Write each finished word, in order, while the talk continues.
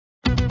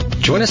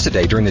Join us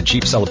today during the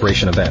Jeep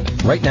Celebration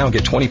event. Right now,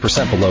 get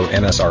 20% below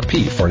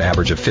MSRP for an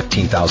average of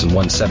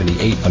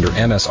 $15,178 under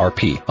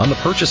MSRP on the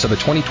purchase of a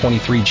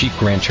 2023 Jeep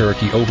Grand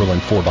Cherokee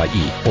Overland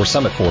 4xE or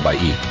Summit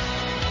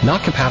 4xE.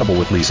 Not compatible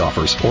with lease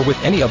offers or with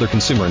any other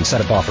consumer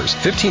incentive offers.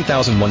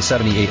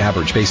 $15,178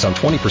 average based on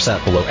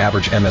 20% below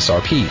average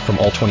MSRP from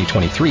all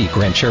 2023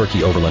 Grand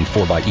Cherokee Overland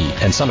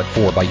 4xE and Summit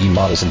 4xE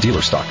models in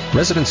dealer stock.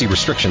 Residency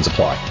restrictions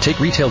apply. Take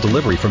retail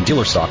delivery from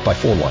dealer stock by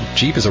 4/1.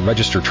 Jeep is a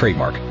registered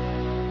trademark.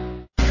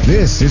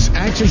 This is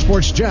Action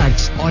Sports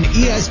Jax on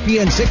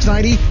ESPN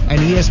 690 and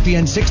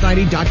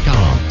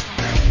ESPN690.com.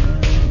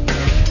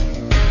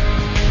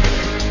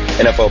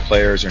 NFL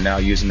players are now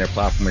using their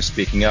platform and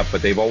speaking up,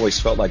 but they've always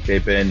felt like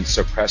they've been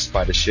suppressed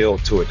by the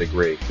shield to a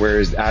degree.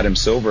 Whereas Adam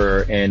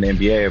Silver and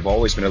NBA have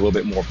always been a little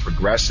bit more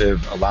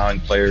progressive, allowing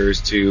players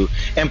to,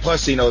 and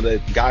plus,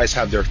 the guys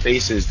have their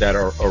faces that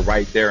are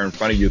right there in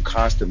front of you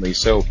constantly.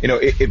 So,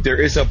 if there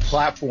is a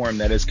platform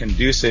that is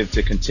conducive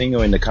to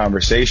continuing the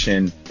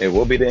conversation, it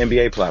will be the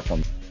NBA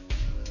platform.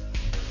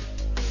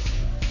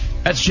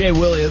 That's Jay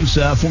Williams,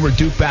 former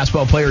Duke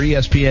basketball player,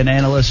 ESPN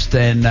analyst,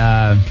 and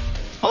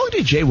how long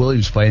did Jay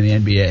Williams play in the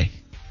NBA?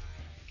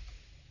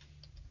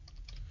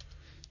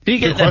 Didn't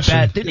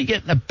he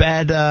get in a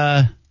bad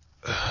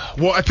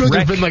well, I feel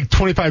like there's been like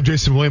 25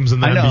 Jason Williams in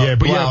the NBA.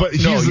 But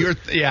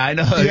I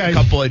know a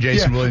couple of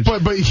Jason Williams.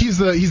 But he's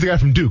the guy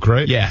from Duke,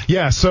 right? Yeah.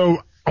 Yeah,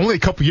 so only a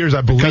couple years,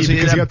 I believe,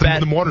 because he got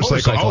the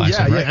motorcycle. Oh,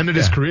 yeah, right? Ended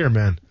his career,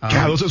 man.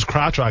 God, those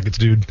crotch rockets,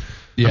 dude.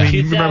 Yeah. I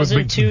mean, remember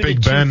with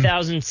Big Ben.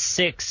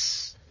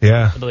 2006,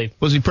 yeah. I believe.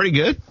 Was he pretty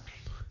good?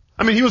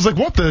 I mean, he was like,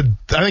 I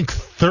think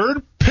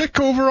third pick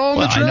overall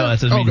in the draft? I know that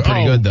doesn't mean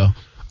pretty good, though.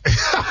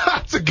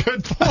 That's a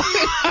good point.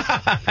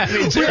 I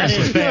mean, that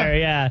is fair,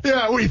 yeah.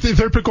 Yeah, what, you think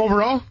third pick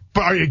overall?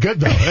 But are you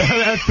good, though?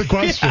 That's the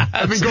question.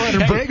 I mean, go ahead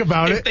and brag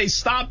about it. If they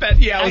stop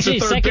at, it was a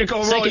third pick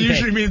overall, it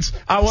usually means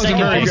I wasn't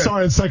very good.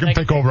 Sorry, second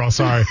pick overall,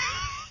 sorry.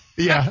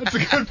 Yeah, that's a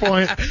good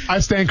point. I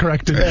stand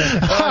corrected.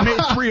 I made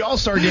 3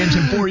 All-Star games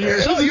in 4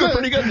 years. You were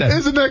pretty good then.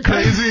 Isn't that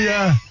crazy?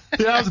 Yeah.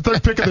 Yeah, I was the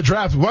third pick of the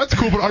draft. Well, that's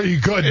cool, but are you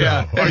good,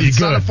 though? Are you it's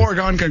good? Not a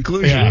foregone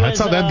conclusion. Yeah, that's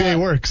how the NBA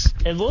works.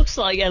 It looks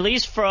like, at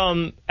least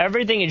from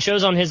everything it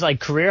shows on his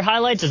career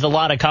highlights, is a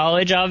lot of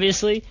college,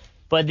 obviously.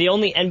 But the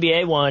only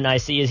NBA one I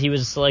see is he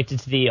was selected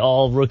to the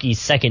all-rookie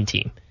second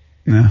team.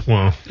 Yeah.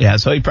 Well. Yeah,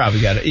 so he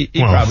probably got it.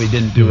 He probably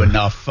didn't do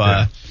enough.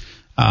 And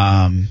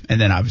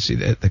then obviously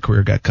the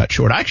career got cut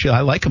short. Actually,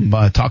 I like him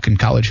talking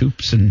college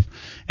hoops and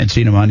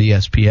seeing him on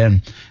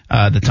ESPN.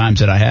 The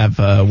times that I have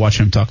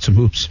watching him talk some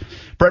hoops.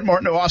 Brent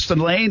Martin, Austin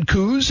Lane,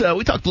 Coos.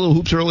 We talked a little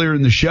hoops earlier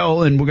in the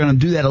show, and we're going to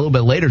do that a little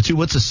bit later too.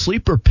 What's a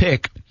sleeper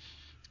pick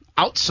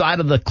outside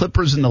of the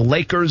Clippers and the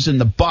Lakers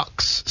and the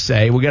Bucks?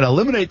 Say we're going to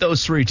eliminate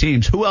those 3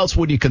 teams. Who else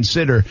would you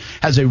consider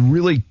has a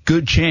really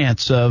good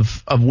chance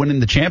of winning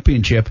the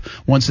championship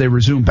once they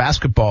resume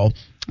basketball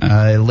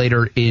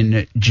later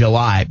in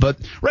July? But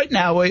right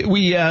now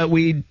we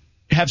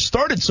have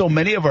started so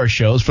many of our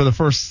shows for the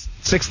first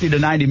 60 to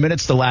 90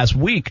 minutes the last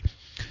week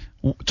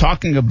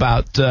talking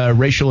about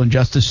racial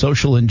injustice,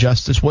 social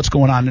injustice, what's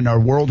going on in our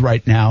world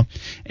right now.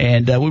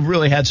 And we've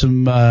really had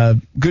some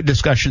good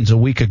discussions a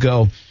week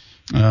ago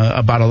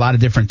about a lot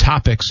of different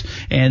topics.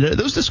 And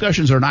those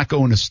discussions are not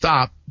going to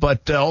stop,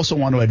 but also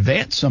want to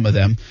advance some of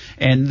them.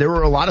 And there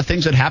were a lot of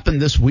things that happened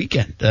this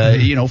weekend.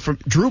 From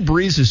Drew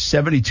Brees'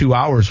 72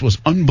 hours was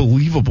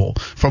unbelievable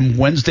from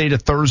Wednesday to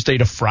Thursday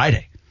to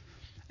Friday.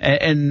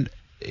 And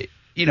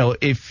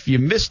if you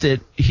missed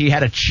it, he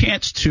had a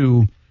chance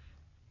to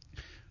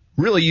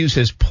really use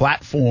his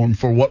platform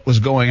for what was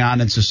going on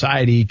in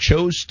society. He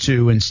chose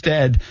to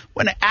instead,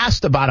 when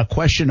asked about a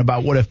question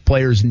about what if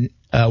players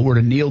were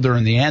to kneel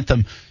during the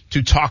anthem,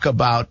 to talk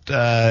about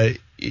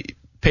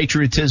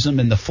patriotism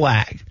and the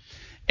flag.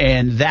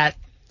 And that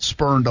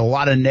spurned a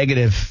lot of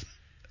negative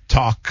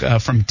talk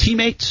from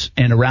teammates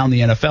and around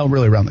the NFL,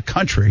 really around the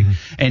country.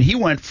 Mm-hmm. And he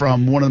went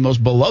from one of the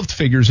most beloved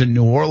figures in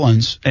New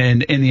Orleans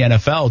and in the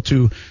NFL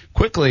to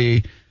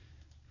quickly,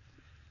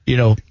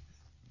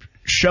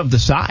 shoved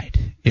aside,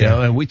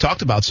 and we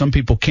talked about some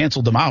people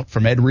canceled him out,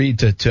 from Ed Reed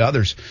to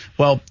others.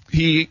 Well,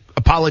 he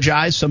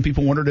apologized. Some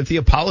people wondered if the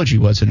apology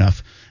was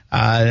enough.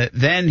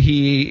 Then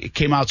he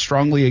came out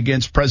strongly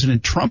against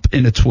President Trump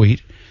in a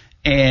tweet,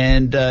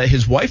 and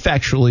his wife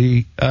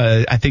actually,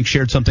 I think,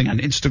 shared something on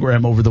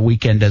Instagram over the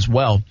weekend as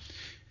well.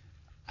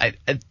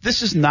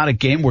 This is not a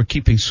game we're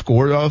keeping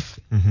score of,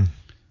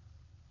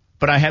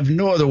 but I have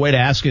no other way to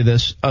ask you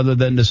this other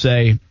than to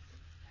say,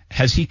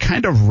 has he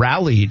kind of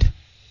rallied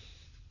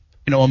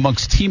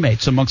amongst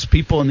teammates, amongst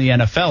people in the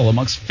NFL,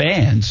 amongst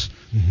fans?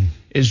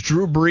 Is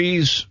Drew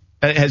Brees,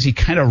 has he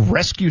kind of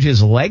rescued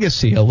his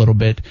legacy a little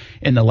bit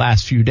in the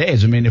last few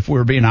days? I mean, if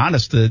we're being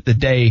honest, the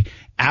day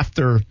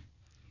after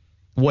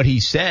what he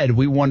said,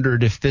 we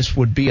wondered if this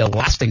would be a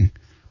lasting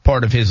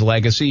part of his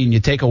legacy. And you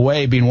take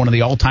away being one of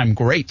the all-time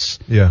greats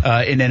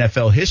in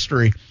NFL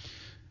history.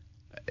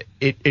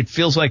 it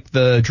feels like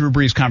the Drew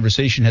Brees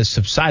conversation has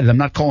subsided. I'm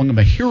not calling him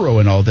a hero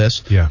in all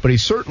this, but he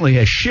certainly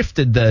has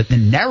shifted the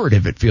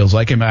narrative, it feels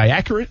like. Am I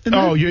accurate in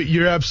that? Oh,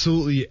 you're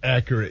absolutely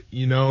accurate,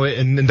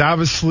 and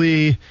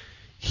obviously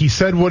he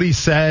said what he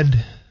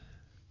said.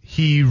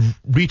 He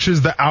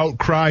reaches the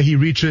outcry. He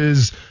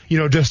reaches,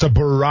 just a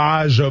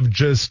barrage of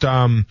just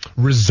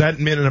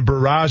resentment and a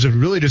barrage of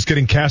really just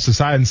getting cast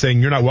aside and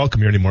saying, you're not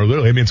welcome here anymore,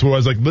 literally. I mean, so I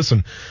was like,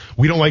 listen,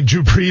 we don't like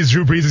Drew Brees.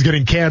 Drew Brees is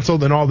getting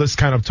canceled and all this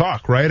kind of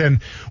talk, right?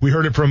 And we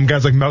heard it from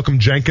guys like Malcolm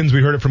Jenkins.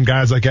 We heard it from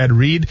guys like Ed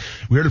Reed.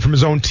 We heard it from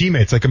his own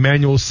teammates like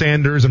Emmanuel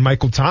Sanders and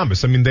Michael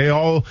Thomas. I mean, they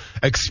all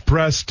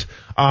expressed,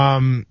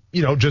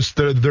 just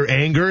their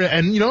anger.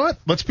 And you know what?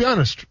 Let's be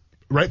honest.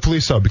 Rightfully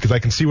so, because I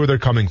can see where they're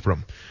coming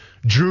from.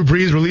 Drew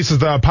Brees releases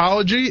the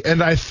apology,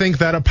 and I think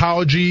that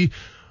apology,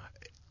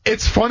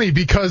 it's funny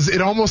because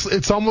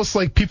it's almost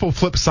like people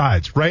flip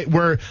sides, right?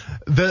 Where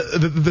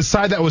the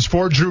side that was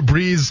for Drew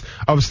Brees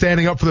of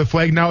standing up for the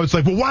flag, now it's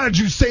like, well, why did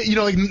you say,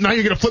 now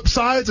you're going to flip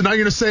sides, and now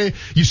you're going to say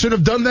you shouldn't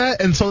have done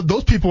that, and so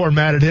those people are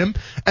mad at him.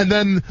 And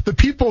then the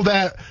people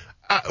that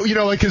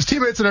like his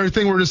teammates and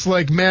everything were just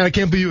like, man, I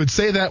can't believe you would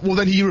say that. Well,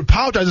 then he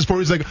apologizes for it.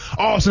 He's like,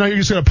 oh, so now you're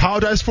just going to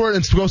apologize for it and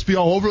it's supposed to be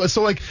all over.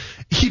 So,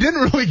 he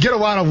didn't really get a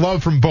lot of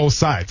love from both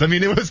sides. I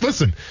mean, it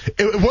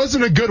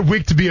wasn't a good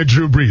week to be a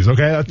Drew Brees,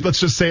 okay?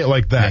 Let's just say it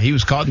like that. Yeah, he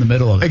was caught in the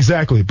middle of it.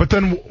 Exactly. But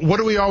then what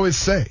do we always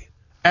say?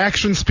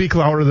 Actions speak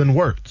louder than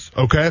words,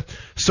 okay?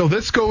 So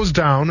this goes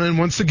down, and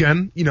once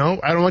again, I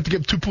don't like to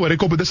get too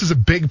political, but this is a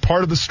big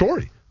part of the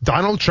story.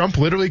 Donald Trump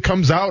literally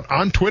comes out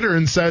on Twitter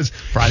and says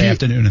Friday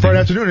afternoon,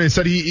 and he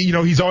said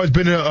he's always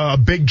been a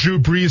big Drew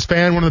Brees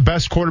fan, one of the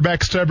best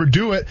quarterbacks to ever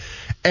do it,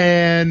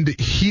 and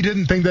he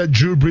didn't think that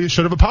Drew Brees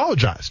should have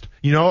apologized,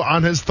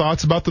 on his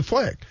thoughts about the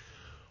flag.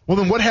 Well,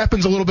 then what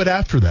happens a little bit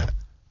after that?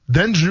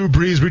 Then Drew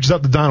Brees reaches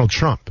out to Donald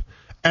Trump,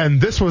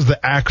 and this was the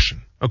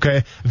action,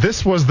 okay?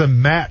 This was the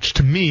match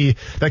to me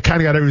that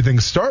kind of got everything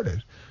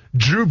started.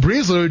 Drew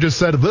Brees literally just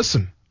said,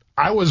 listen,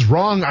 I was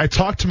wrong. I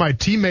talked to my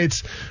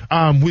teammates.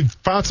 We've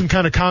found some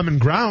kind of common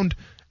ground.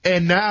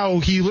 And now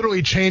he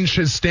literally changed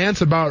his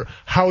stance about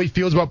how he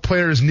feels about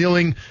players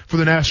kneeling for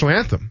the national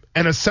anthem.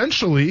 And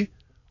essentially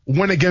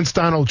went against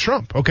Donald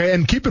Trump, okay?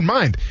 And keep in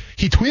mind,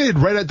 he tweeted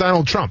right at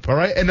Donald Trump, all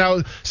right? And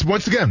now,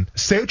 once again,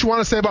 say what you want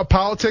to say about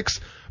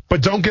politics,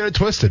 but don't get it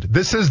twisted.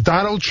 This is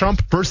Donald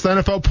Trump versus the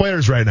NFL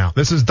players right now.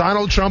 This is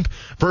Donald Trump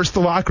versus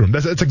the locker room.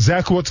 That's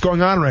exactly what's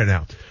going on right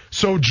now.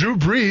 So Drew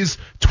Brees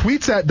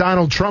tweets at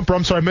Donald Trump, or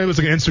I'm sorry, maybe it was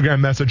like an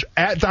Instagram message,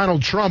 at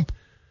Donald Trump.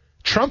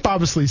 Trump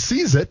obviously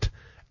sees it,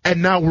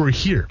 and now we're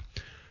here.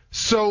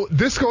 So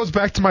this goes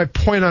back to my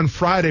point on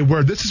Friday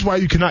where this is why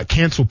you cannot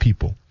cancel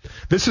people.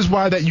 This is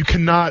why that you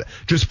cannot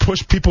just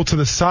push people to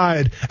the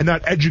side and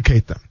not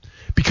educate them.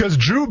 Because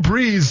Drew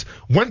Brees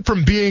went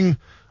from being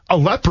a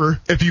leper,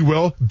 if you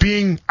will,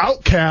 being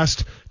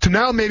outcast, to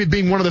now maybe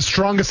being one of the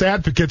strongest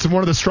advocates and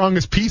one of the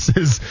strongest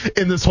pieces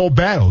in this whole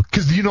battle.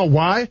 Because you know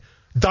why?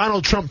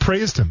 Donald Trump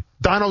praised him.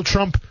 Donald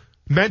Trump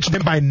mentioned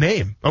him by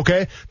name,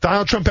 okay?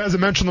 Donald Trump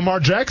hasn't mentioned Lamar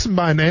Jackson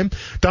by name.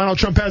 Donald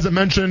Trump hasn't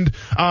mentioned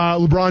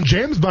LeBron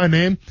James by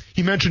name.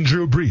 He mentioned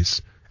Drew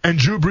Brees. And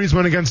Drew Brees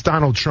went against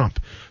Donald Trump.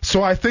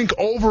 So I think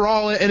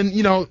overall,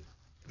 and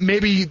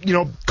maybe,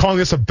 calling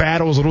this a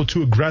battle is a little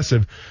too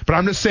aggressive, but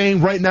I'm just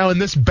saying right now in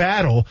this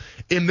battle,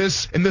 in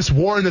this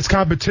war, in this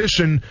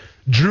competition,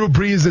 Drew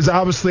Brees is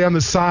obviously on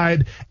the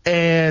side,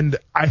 and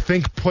I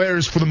think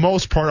players, for the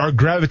most part, are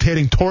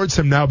gravitating towards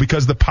him now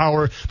because of the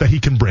power that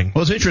he can bring.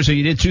 Well, it's interesting.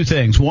 He did two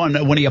things.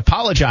 One, when he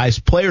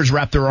apologized, players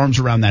wrapped their arms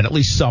around that, at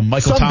least some.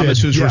 Michael Thomas,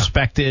 who's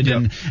respected,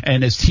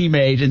 and his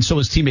teammate, and so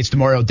his teammates,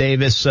 Demario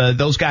Davis,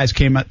 those guys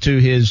came up to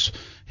his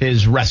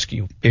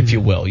rescue, if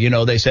you will.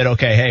 They said,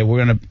 okay, hey,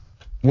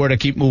 we're to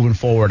keep moving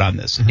forward on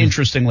this.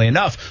 Interestingly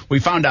enough, we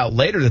found out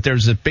later that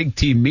there's a big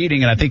team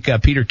meeting, and I think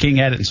Peter King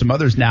had it and some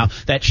others now,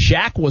 that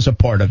Shaq was a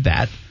part of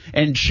that.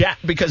 And Shaq,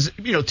 because,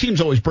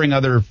 teams always bring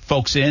other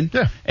folks in.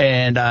 Yeah.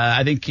 And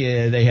I think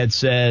they had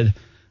said,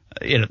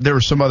 there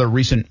was some other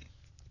recent,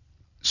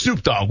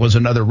 Snoop Dogg was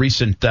another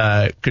recent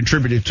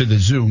contributor to the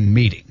Zoom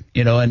meeting,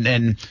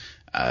 and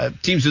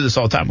teams do this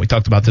all the time. We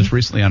talked about this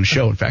recently on a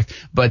show, in fact.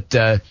 But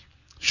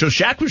so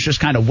Shaq was just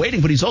kind of waiting,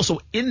 but he's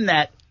also in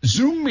that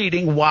Zoom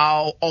meeting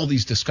while all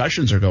these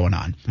discussions are going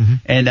on,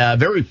 and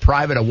very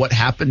private of what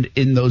happened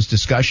in those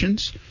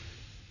discussions.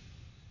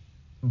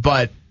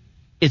 But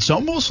it's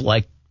almost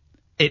like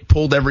it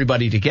pulled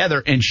everybody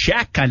together, and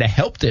Shaq kind of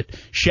helped it.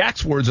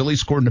 Shaq's words, at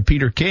least according to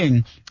Peter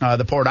King,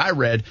 the part I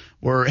read,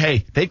 were,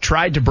 hey, they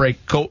tried to break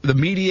the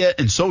media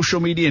and social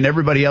media and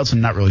everybody else,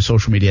 and not really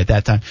social media at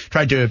that time,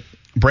 tried to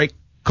break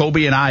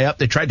Kobe and I up.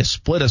 They tried to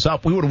split us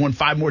up. We would have won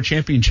 5 more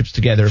championships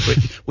together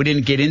if we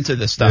didn't get into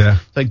this stuff. Yeah.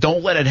 Like,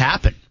 don't let it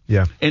happen.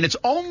 Yeah. And it's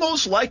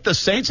almost like the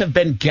Saints have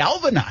been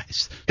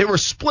galvanized. They were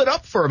split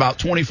up for about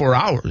 24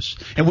 hours,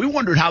 and we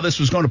wondered how this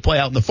was going to play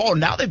out in the fall.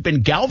 Now they've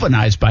been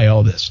galvanized by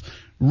all this.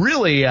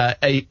 Really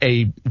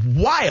a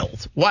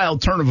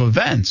wild turn of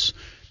events.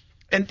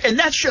 And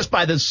that's just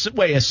by the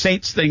way a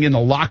Saints thing in the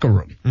locker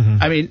room. Mm-hmm.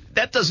 I mean,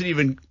 that doesn't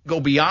even go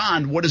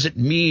beyond what does it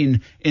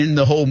mean in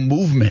the whole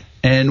movement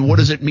and what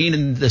does it mean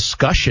in the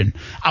discussion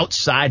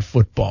outside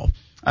football.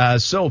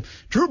 So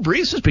Drew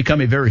Brees has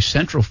become a very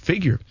central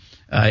figure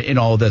in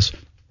all of this.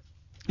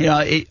 You know,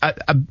 I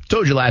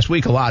told you last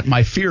week a lot.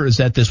 My fear is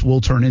that this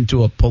will turn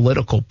into a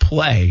political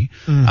play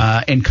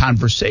and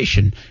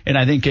conversation. And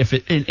I think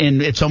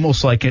and it's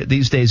almost like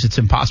these days it's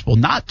impossible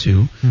not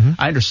to. Mm-hmm.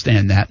 I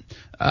understand that.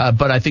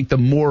 But I think the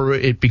more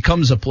it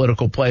becomes a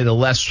political play,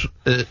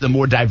 the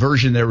more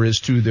diversion there is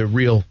to the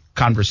real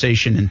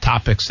conversation and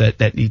topics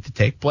that need to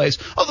take place.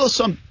 Although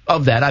some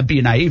of that, I'd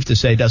be naive to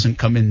say, doesn't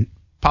come in.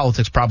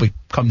 Politics probably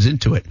comes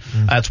into it.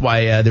 That's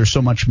why there's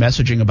so much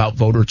messaging about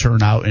voter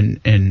turnout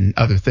and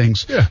other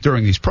things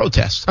during these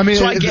protests. I mean,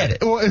 so I get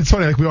it. Well, it's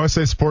funny. Like we always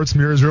say, sports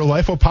mirrors real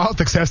life. Well,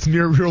 politics has to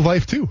mirror real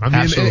life too. I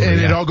mean,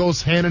 it all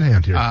goes hand in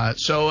hand here.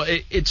 So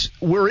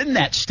we're in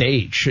that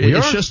stage.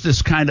 It's just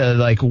this kind of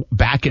like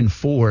back and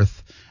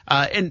forth,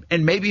 and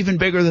maybe even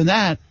bigger than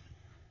that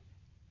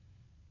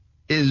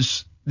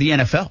is the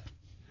NFL.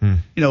 You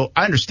know,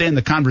 I understand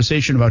the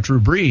conversation about Drew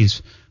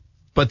Brees,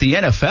 but the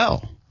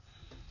NFL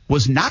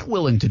was not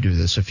willing to do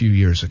this a few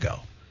years ago.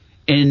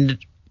 And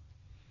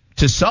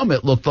to some,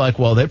 it looked like,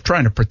 well, they're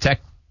trying to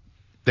protect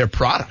their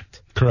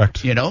product.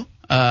 Correct. You know?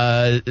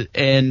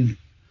 And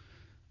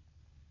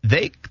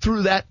they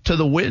threw that to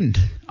the wind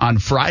on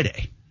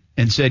Friday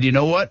and said, you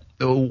know what?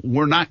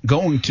 We're not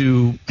going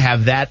to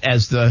have that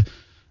as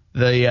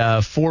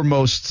the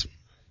foremost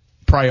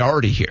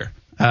priority here.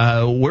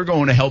 We're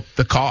going to help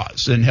the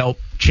cause and help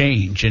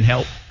change and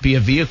help be a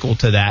vehicle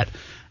to that.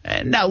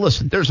 And now,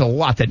 listen, there's a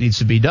lot that needs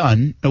to be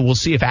done. We'll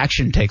see if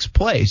action takes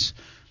place.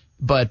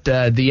 But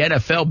the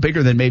NFL,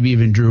 bigger than maybe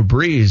even Drew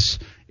Brees,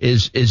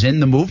 is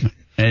in the movement.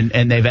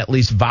 And they've at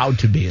least vowed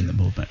to be in the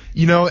movement.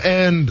 You know,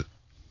 and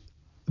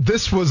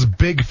this was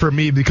big for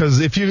me because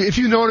if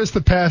you notice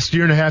the past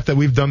year and a half that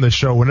we've done this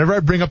show, whenever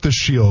I bring up the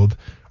Shield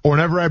or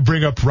whenever I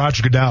bring up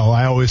Roger Goodell,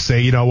 I always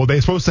say, you know, well,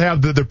 they're supposed to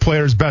have their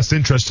players' best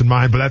interest in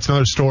mind, but that's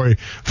another story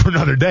for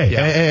another day.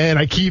 Yeah. And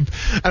I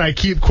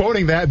keep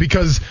quoting that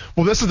because,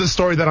 well, this is the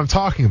story that I'm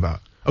talking about.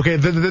 Okay,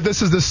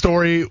 this is the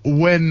story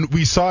when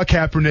we saw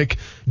Kaepernick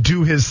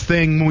do his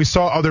thing, when we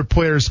saw other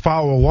players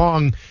follow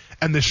along,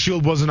 and the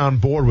Shield wasn't on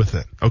board with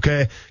it,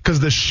 okay? Because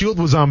the Shield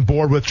was on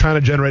board with trying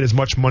to generate as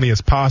much money as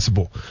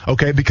possible,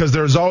 okay? Because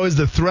there's always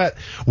the threat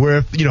where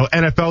if, you know,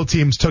 NFL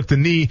teams took the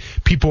knee,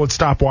 people would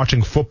stop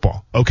watching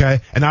football, okay?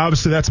 And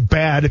obviously that's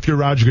bad if you're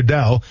Roger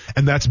Goodell,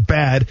 and that's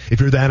bad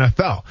if you're the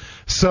NFL.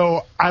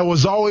 So I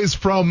was always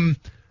from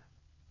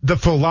the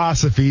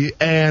philosophy,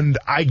 and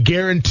I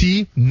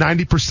guarantee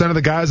 90% of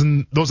the guys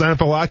in those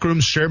NFL locker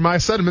rooms share my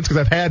sentiments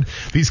because I've had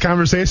these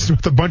conversations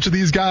with a bunch of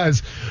these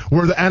guys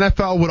where the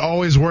NFL would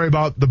always worry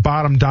about the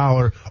bottom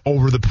dollar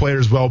over the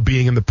players'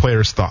 well-being and the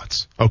players'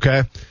 thoughts,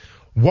 okay?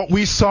 What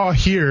we saw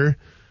here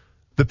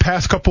the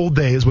past couple of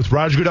days with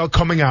Roger Goodell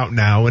coming out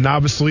now and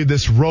obviously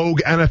this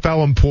rogue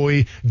NFL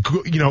employee,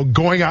 you know,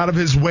 going out of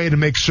his way to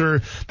make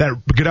sure that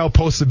Goodell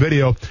posts a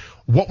video,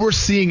 what we're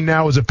seeing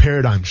now is a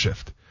paradigm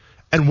shift.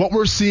 And what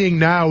we're seeing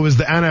now is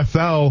the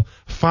NFL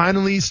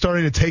finally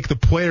starting to take the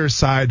player's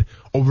side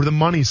over the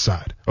money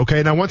side.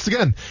 Okay, now once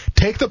again,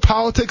 take the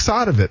politics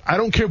out of it. I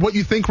don't care what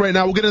you think right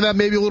now. We'll get into that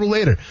maybe a little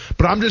later.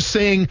 But I'm just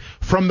saying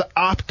from the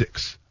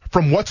optics,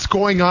 from what's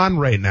going on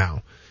right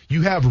now,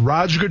 you have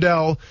Roger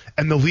Goodell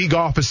and the league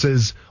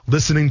offices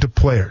listening to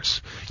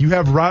players. You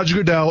have Roger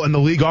Goodell and the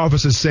league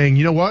offices saying,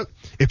 you know what?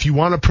 If you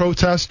want to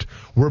protest,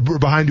 we're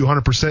behind you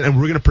 100% and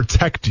we're going to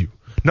protect you.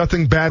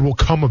 Nothing bad will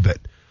come of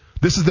it.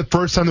 This is the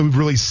first time that we've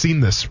really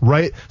seen this,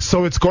 right?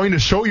 So it's going to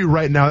show you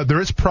right now that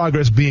there is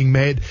progress being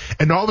made.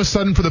 And all of a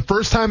sudden, for the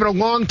first time in a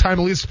long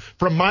time, at least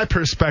from my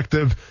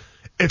perspective,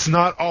 it's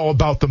not all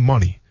about the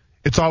money.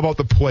 It's all about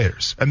the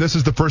players. And this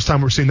is the first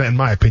time we're seeing that, in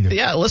my opinion.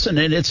 Yeah, listen,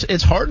 and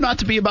it's hard not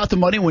to be about the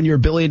money when you're a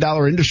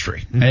billion-dollar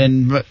industry. Mm-hmm.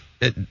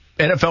 And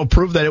NFL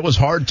proved that it was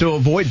hard to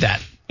avoid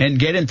that and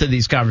get into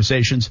these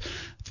conversations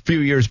a few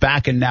years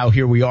back, and now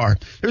here we are.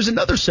 There's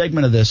another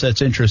segment of this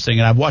that's interesting,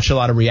 and I've watched a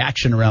lot of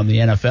reaction around the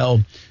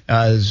NFL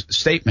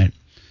statement.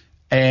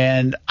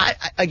 And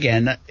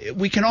again,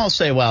 we can all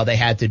say, well, they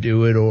had to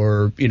do it,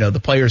 or, you know, the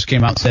players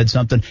came out and said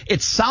something.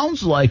 It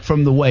sounds like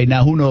from the way,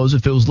 now who knows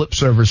if it was lip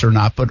service or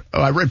not, but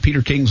I read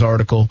Peter King's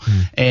article,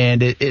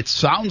 and it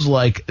sounds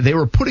like they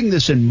were putting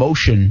this in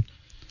motion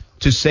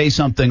to say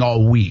something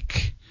all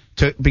week,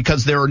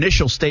 because their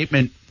initial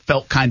statement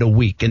felt kind of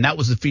weak, and that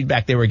was the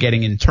feedback they were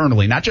getting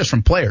internally, not just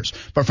from players,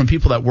 but from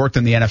people that worked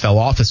in the NFL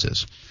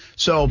offices.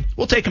 So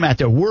we'll take them at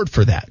their word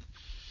for that.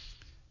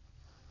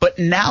 But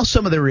now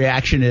some of the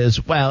reaction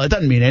is, well, it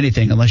doesn't mean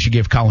anything unless you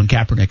give Colin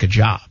Kaepernick a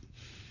job,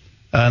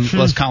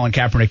 unless Colin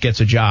Kaepernick gets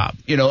a job.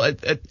 You know,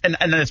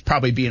 and that's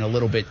probably being a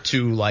little bit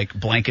too, like,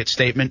 blanket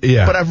statement.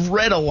 Yeah. But I've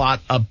read a lot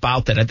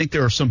about that. I think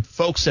there are some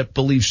folks that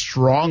believe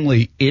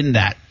strongly in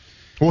that.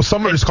 Well,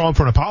 some are just calling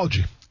for an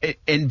apology.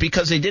 And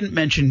because they didn't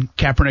mention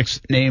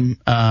Kaepernick's name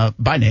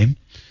by name.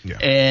 Yeah.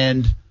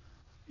 And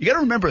you got to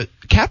remember,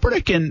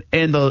 Kaepernick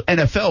and the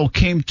NFL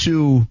came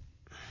to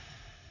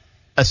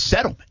a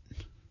settlement.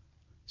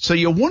 So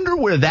you wonder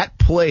where that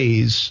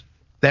plays,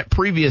 that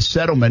previous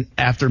settlement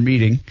after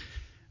meeting.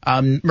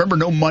 Remember,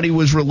 no money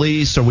was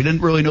released, so we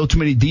didn't really know too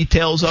many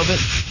details of it.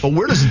 But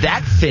where does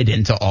that fit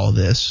into all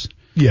this?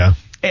 Yeah.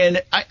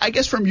 And I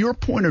guess from your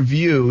point of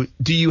view,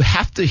 do you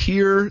have to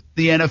hear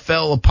the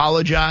NFL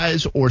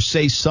apologize or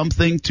say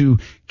something to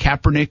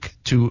Kaepernick,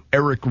 to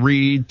Eric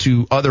Reed,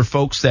 to other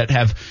folks that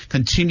have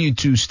continued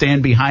to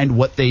stand behind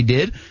what they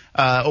did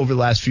over the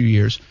last few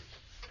years?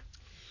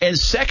 And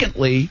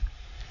secondly,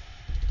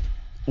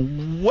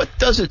 what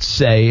does it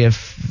say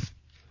if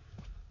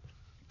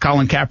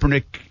Colin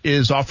Kaepernick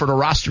is offered a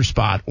roster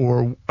spot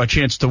or a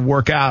chance to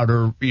work out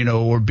or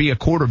be a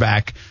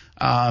quarterback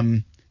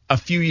a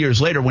few years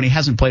later when he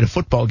hasn't played a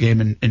football game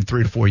in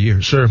 3 to 4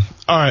 years? Sure.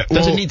 All right.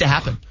 Does it need to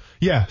happen?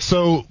 Yeah.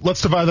 So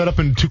let's divide that up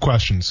into 2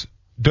 questions.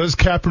 Does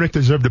Kaepernick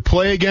deserve to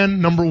play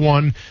again? Number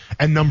 1.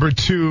 And number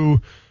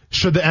 2,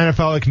 should the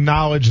NFL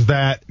acknowledge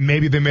that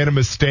maybe they made a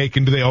mistake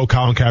and do they owe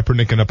Colin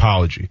Kaepernick an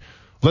apology?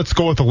 Let's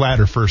go with the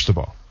latter first of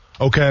all.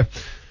 Okay.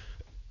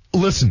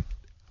 Listen.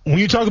 When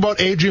you talk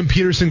about Adrian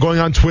Peterson going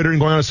on Twitter and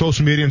going on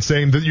social media and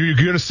saying that you're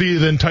going to see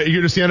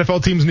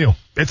NFL teams kneel,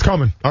 it's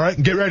coming. All right,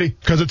 get ready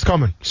because it's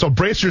coming. So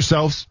brace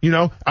yourselves.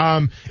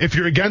 If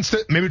you're against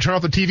it, maybe turn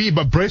off the TV,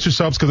 but brace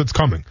yourselves because it's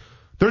coming.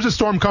 There's a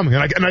storm coming,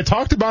 and I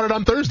talked about it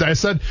on Thursday. I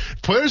said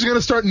players are going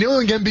to start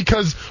kneeling again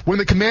because when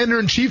the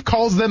commander-in-chief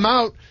calls them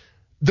out,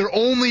 their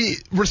only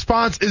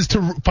response is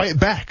to fight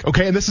back,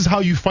 okay? And this is how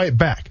you fight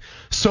back.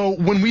 So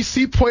when we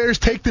see players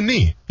take the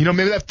knee,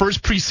 maybe that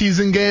first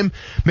preseason game,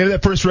 maybe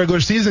that first regular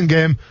season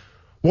game,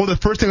 well, the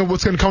first thing of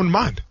what's going to come to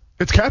mind,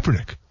 it's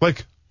Kaepernick.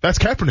 That's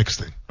Kaepernick's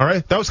thing, all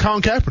right? That was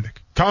Colin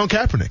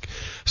Kaepernick.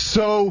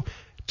 So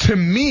to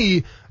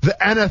me, the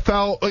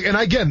NFL, and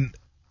again,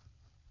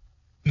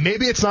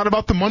 maybe it's not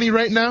about the money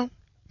right now.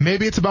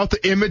 Maybe it's about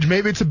the image.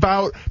 Maybe it's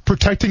about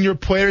protecting your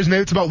players.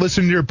 Maybe it's about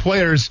listening to your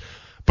players.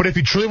 But if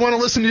you truly want to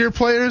listen to your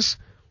players,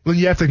 then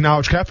you have to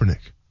acknowledge Kaepernick,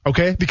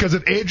 okay? Because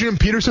if Adrian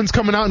Peterson's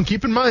coming out, and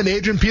keep in mind,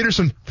 Adrian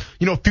Peterson,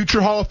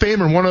 future Hall of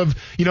Famer, one of,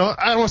 I don't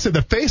want to say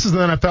the faces of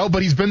the NFL,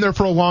 but he's been there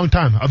for a long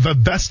time, a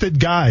vested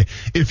guy,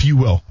 if you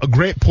will, a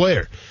great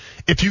player.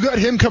 If you got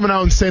him coming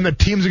out and saying that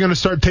teams are going to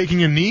start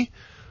taking a knee,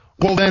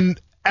 well, then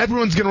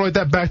everyone's going to write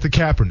that back to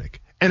Kaepernick.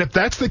 And if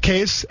that's the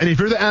case, and if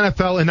you're the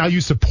NFL and now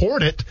you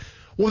support it,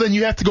 well, then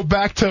you have to go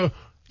back to,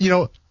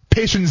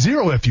 patient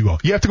zero, if you will.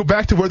 You have to go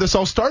back to where this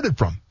all started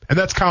from, and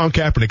that's Colin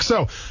Kaepernick.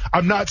 So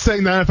I'm not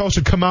saying the NFL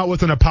should come out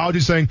with an apology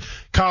saying,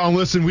 Colin,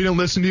 listen, we didn't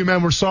listen to you,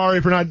 man. We're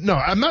sorry for not. No,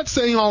 I'm not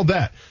saying all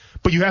that,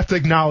 but you have to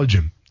acknowledge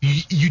him.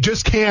 You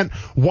just can't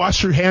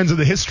wash your hands of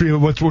the history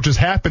of what has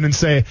happened and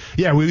say,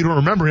 yeah, we don't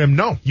remember him.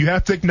 No, you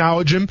have to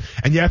acknowledge him,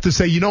 and you have to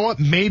say, you know what,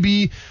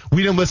 maybe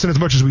we didn't listen as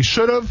much as we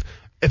should have.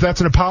 If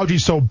that's an apology,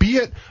 so be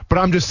it. But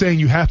I'm just saying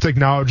you have to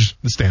acknowledge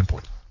the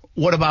standpoint.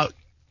 What about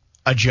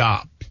a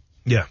job?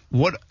 Yeah.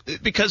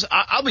 Because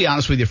I'll be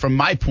honest with you, from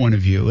my point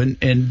of view, and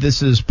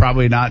this is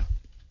probably not,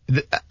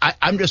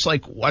 I'm just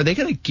like, are they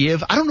going to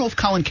give? I don't know if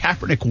Colin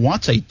Kaepernick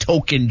wants a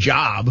token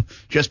job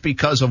just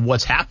because of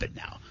what's happened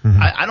now.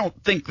 Mm-hmm. I don't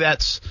think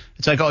it's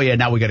like, oh yeah,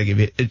 now we got to give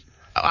it.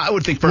 I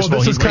would think first of all,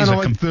 this is kind of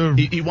like the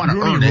Rooney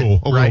Rule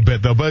a little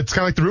bit though, but it's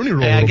kind of like the Rooney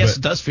Rule. I guess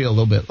it does feel a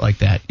little bit like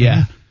that.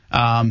 Yeah.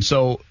 Mm-hmm.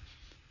 So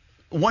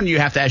one, you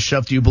have to ask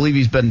yourself, do you believe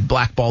he's been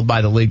blackballed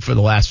by the league for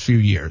the last few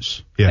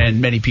years? Yeah. And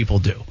many people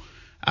do.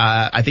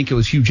 I think it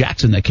was Hugh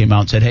Jackson that came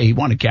out and said, hey, he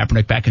wanted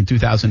Kaepernick back in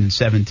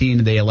 2017,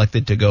 and they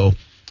elected to go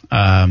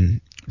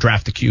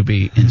draft the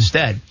QB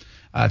instead.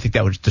 I think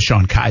that was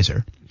Deshaun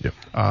Kaiser. Yep.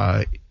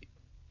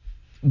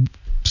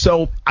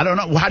 So I don't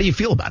know. How do you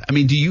feel about it? I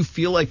mean, do you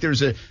feel like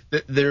if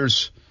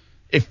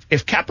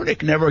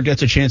Kaepernick never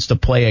gets a chance to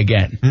play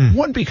again,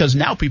 one, because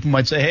now people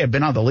might say, hey, I've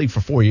been out of the league for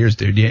 4 years,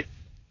 dude.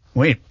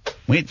 We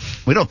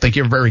don't think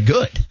you're very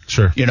good.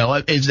 Sure.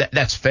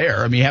 That's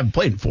fair. I mean, you haven't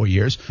played in 4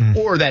 years.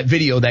 Or that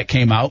video that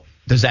came out,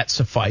 does that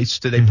suffice?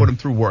 Do they put him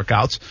through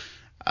workouts?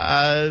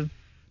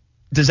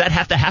 Does that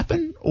have to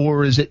happen,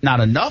 or is it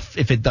not enough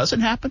if it doesn't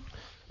happen?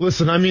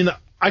 Listen, I mean,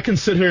 I can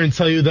sit here and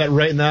tell you that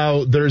right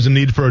now there's a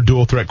need for a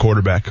dual threat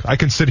quarterback. I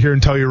can sit here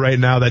and tell you right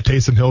now that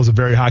Taysom Hill is a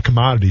very high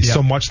commodity,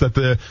 so much that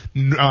the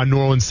New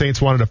Orleans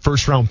Saints wanted a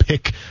first-round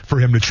pick for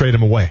him to trade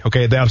him away.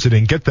 Okay, they obviously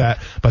didn't get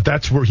that, but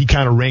that's where he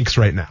kind of ranks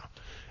right now.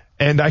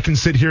 And I can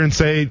sit here and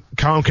say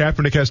Colin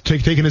Kaepernick has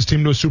taken his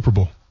team to a Super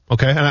Bowl.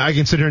 Okay, and I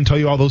can sit here and tell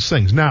you all those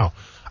things. Now,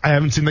 I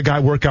haven't seen the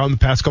guy work out in the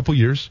past couple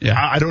years. Yeah.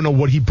 I don't know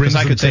what he brings to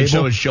the table. Because I could say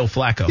so is Joe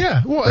Flacco.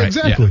 Yeah, well, right.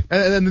 Exactly.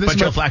 Yeah. But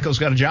Joe Flacco's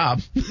got a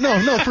job.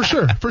 No,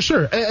 for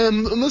sure.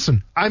 And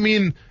listen, I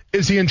mean,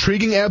 is he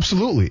intriguing?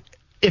 Absolutely.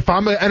 If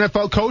I'm an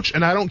NFL coach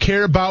and I don't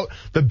care about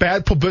the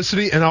bad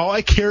publicity and all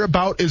I care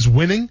about is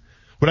winning,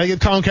 would I give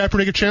Colin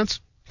Kaepernick a chance?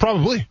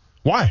 Probably.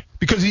 Why?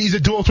 Because he's a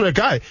dual threat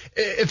guy.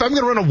 If I'm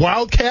going to run a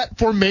wildcat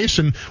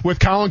formation with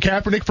Colin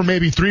Kaepernick for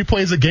maybe 3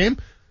 plays a game,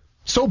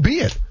 so be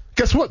it.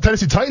 Guess what?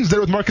 Tennessee Titans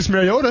there with Marcus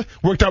Mariota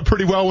worked out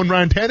pretty well when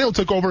Ryan Tannehill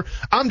took over.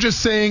 I'm just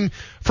saying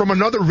from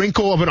another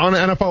wrinkle of an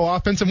NFL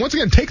offense, and once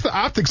again, take the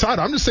optics out.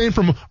 I'm just saying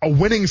from a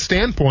winning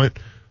standpoint,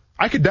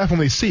 I could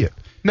definitely see it.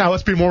 Now,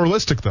 let's be more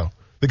realistic, though.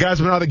 The guy's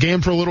been out of the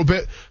game for a little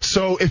bit.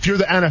 So if you're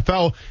the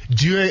NFL,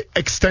 do you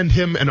extend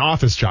him an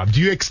office job? Do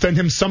you extend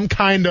him some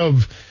kind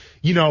of,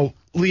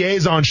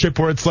 liaisonship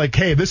where it's like,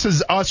 hey, this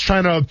is us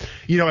trying to,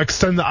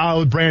 extend the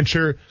olive branch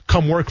here.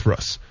 Come work for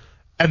us.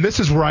 And this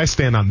is where I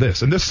stand on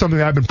this. And this is something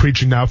that I've been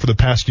preaching now for the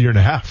past year and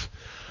a half.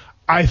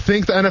 I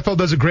think the NFL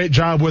does a great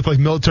job with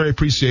military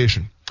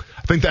appreciation.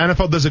 I think the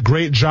NFL does a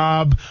great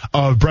job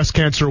of breast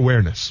cancer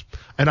awareness.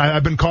 And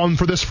I've been calling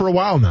for this for a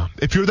while now.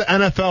 If you're the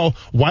NFL,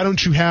 why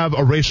don't you have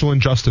a racial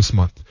injustice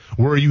month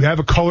where you have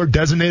a color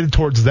designated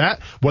towards that,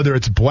 whether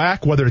it's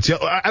black, whether it's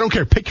yellow, I don't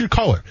care, pick your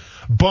color.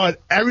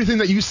 But everything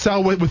that you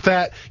sell with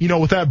that,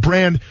 with that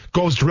brand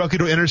goes directly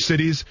to inner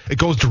cities. It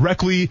goes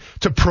directly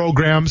to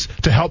programs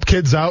to help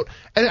kids out.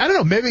 And I don't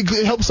know, maybe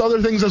it helps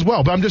other things as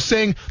well. But I'm just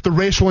saying the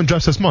racial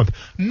injustice month.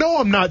 No,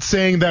 I'm not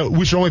saying that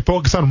we should only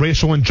focus on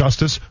racial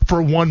injustice for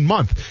 1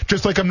 month.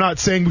 Just like I'm not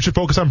saying we should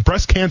focus on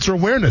breast cancer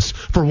awareness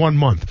for 1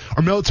 month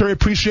or military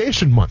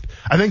appreciation month.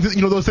 I think that,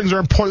 those things are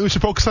important. We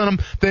should focus on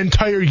them the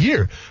entire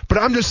year. But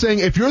I'm just saying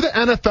if you're the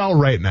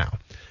NFL right now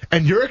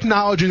and you're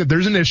acknowledging that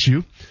there's an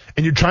issue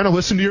and you're trying to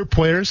listen to your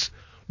players,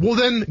 well,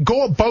 then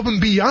go above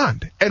and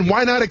beyond. And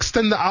why not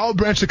extend the olive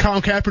branch to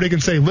Colin Kaepernick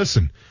and say,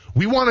 listen,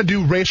 we want to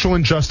do racial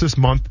injustice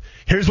month.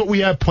 Here's what we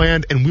have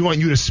planned, and we want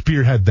you to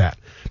spearhead that.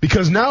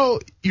 Because now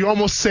you're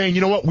almost saying,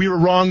 you know what, we were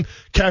wrong.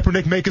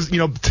 Kaepernick, make us,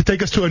 to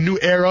take us to a new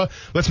era.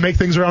 Let's make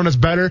things around us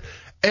better.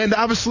 And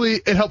obviously,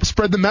 it helps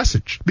spread the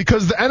message.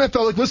 Because the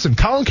NFL, listen,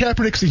 Colin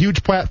Kaepernick's a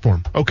huge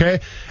platform, okay?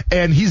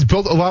 And he's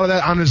built a lot of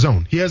that on his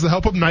own. He has the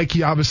help of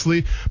Nike,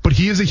 obviously, but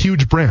he is a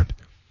huge brand.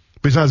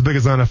 But he's not as big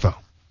as the NFL,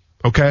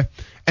 okay?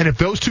 And if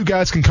those two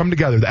guys can come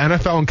together, the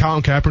NFL and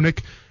Colin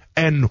Kaepernick,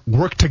 and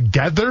work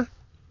together,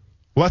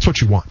 well, that's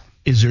what you want.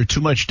 Is there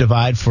too much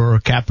divide for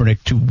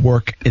Kaepernick to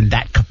work in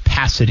that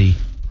capacity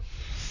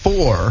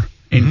for,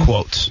 in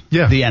quotes, the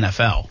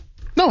NFL?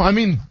 No, I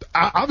mean,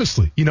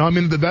 obviously,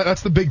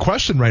 that's the big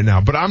question right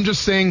now. But I'm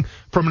just saying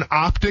from an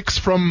optics,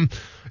 from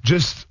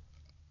just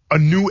a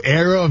new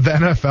era of the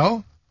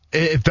NFL,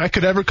 if that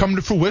could ever come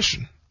to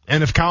fruition.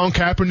 And if Colin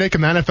Kaepernick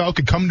and the NFL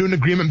could come to an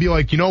agreement and be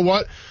like, you know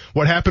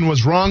what happened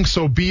was wrong,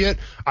 so be it.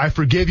 I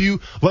forgive you.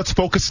 Let's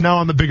focus now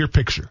on the bigger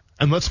picture.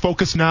 And let's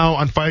focus now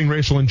on fighting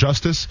racial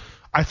injustice.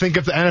 I think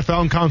if the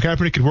NFL and Colin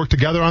Kaepernick could work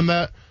together on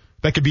that,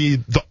 that could be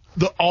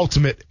the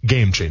ultimate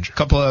game changer. A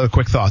couple of other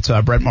quick thoughts.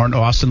 Brent, Martin,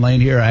 Austen Lane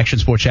here, Action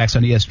Sports Jacks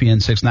on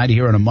ESPN 690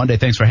 here on a Monday.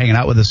 Thanks for hanging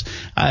out with us.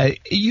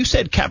 You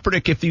said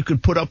Kaepernick, if you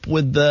could put up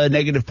with the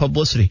negative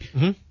publicity.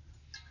 Mm-hmm.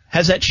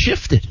 Has that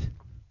shifted?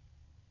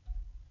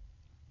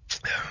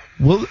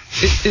 Well,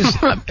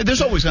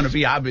 there's always going to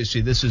be, obviously,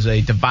 this is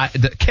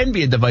can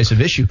be a divisive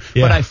issue,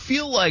 but I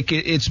feel like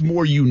it's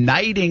more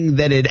uniting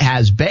than it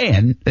has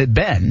been.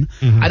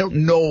 Mm-hmm. I don't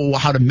know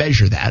how to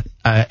measure that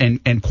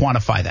and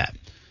quantify that.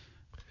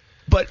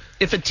 But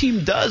if a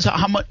team does,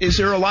 how much is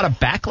there a lot of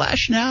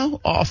backlash now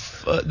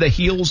off the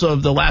heels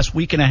of the last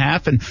week and a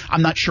half? And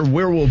I'm not sure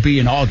where we'll be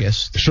in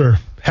August. Sure.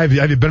 Have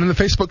you been in the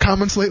Facebook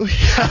comments lately?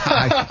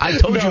 I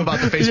told you about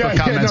the Facebook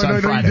comments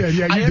on Friday.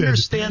 You I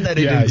understand that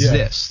it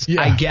exists.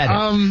 Yeah. I get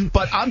it.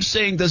 But I'm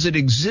saying, does it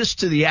exist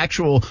to the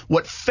actual,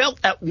 what felt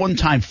at one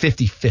time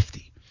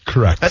 50-50?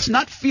 Correct. That's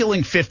not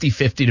feeling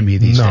 50-50 to me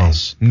these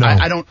days. No.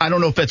 I don't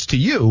know if that's to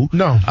you.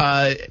 No.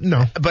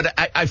 No. But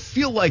I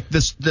feel like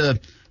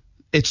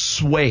it's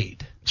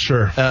swayed.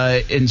 Sure.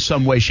 In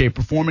some way, shape,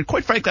 or form. And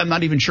quite frankly, I'm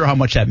not even sure how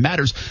much that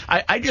matters.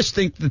 I just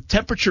think the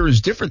temperature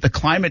is different. The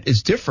climate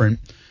is different.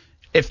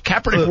 If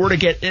Kaepernick were to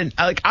get in,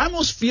 I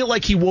almost feel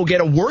like he will get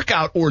a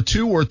workout or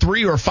 2 or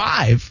 3 or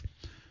 5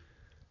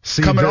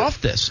 coming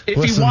off this,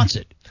 if he wants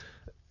it.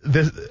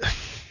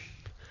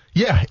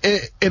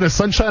 In a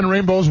sunshine and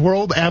rainbows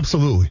world,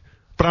 absolutely.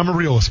 But I'm a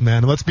realist, man.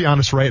 And let's be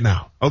honest right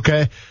now,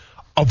 okay?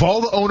 Of all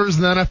the owners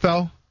in the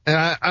NFL,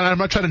 and I'm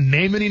not trying to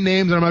name any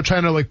names, and I'm not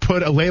trying to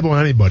put a label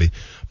on anybody,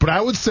 but I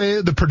would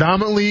say the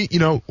predominantly,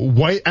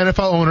 white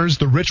NFL owners,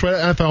 the rich white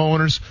NFL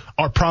owners,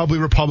 are probably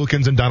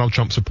Republicans and Donald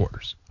Trump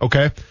supporters.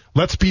 Okay,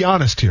 let's be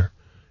honest here.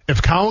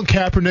 If Colin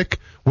Kaepernick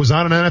was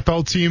on an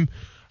NFL team,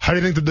 how do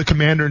you think that the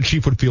commander in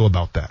chief would feel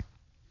about that?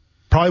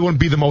 Probably wouldn't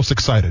be the most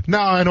excited.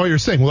 Now, I know what you're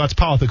saying. Well, that's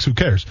politics. Who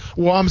cares?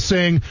 Well, I'm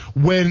saying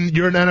when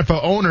you're an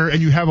NFL owner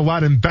and you have a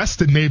lot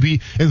invested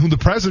maybe in who the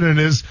president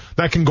is,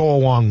 that can go a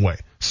long way.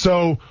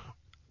 So,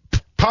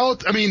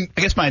 I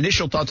guess my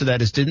initial thought to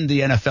that is, didn't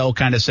the NFL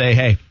kind of say,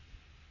 hey,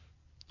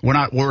 we're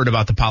not worried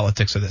about the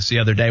politics of this the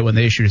other day when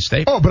they issued a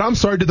statement? Oh, but I'm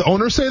sorry. Did the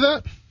owner say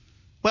that?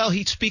 Well,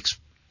 he speaks.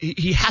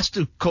 He has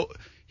to.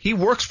 He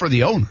works for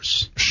the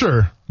owners.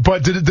 Sure.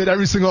 But did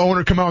every single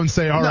owner come out and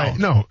say, all right?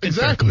 No,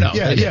 exactly. No,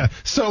 yeah.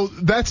 So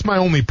that's my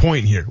only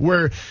point here,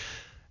 where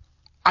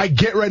I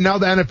get right now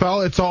the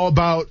NFL, it's all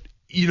about,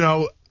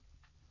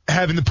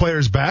 having the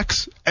players'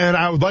 backs. And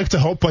I would like to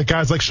hope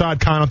guys like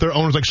Shad Khan out there,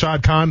 owners like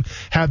Shad Khan,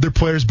 have their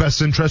players'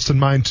 best interests in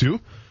mind too.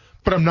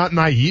 But I'm not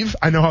naive.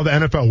 I know how the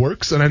NFL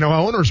works, and I know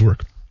how owners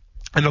work.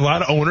 And a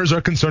lot of owners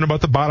are concerned about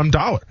the bottom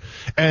dollar.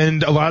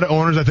 And a lot of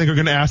owners, I think, are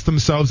going to ask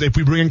themselves, if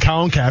we bring in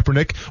Colin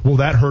Kaepernick, will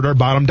that hurt our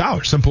bottom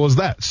dollar? Simple as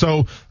that.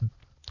 So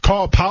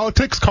Call it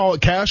politics, call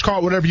it cash, call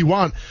it whatever you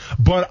want.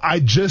 But I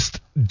just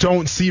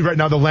don't see right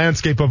now the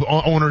landscape of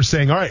owners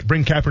saying, all right,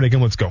 bring Kaepernick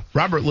in, let's go.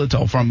 Robert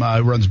Little from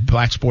runs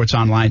Black Sports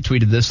Online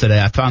tweeted this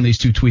today. I found these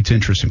two tweets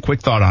interesting.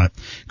 Quick thought on it.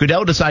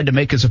 Goodell decided to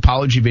make his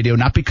apology video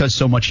not because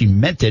so much he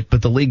meant it,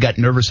 but the league got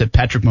nervous that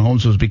Patrick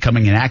Mahomes was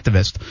becoming an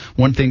activist.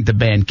 One thing to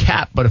ban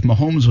Cap, but if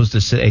Mahomes was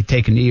to say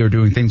take a knee or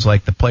doing things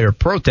like the player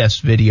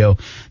protest video,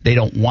 they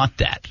don't want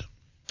that.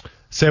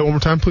 Say it one more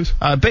time, please.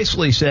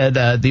 Basically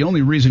said the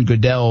only reason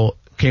Goodell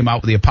came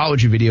out with the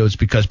apology video is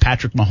because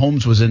Patrick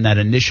Mahomes was in that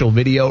initial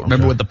video.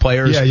 Remember with the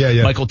players,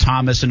 Michael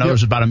Thomas and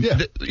others about him.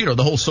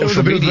 The whole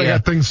social media. That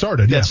got things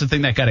started. That's the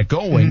thing that got it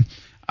going.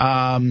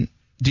 Mm-hmm.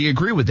 Do you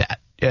agree with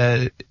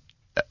that?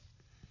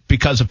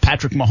 Because of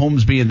Patrick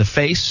Mahomes being the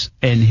face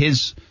and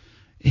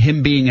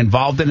him being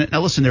involved in it.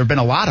 Now listen, there have been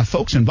a lot of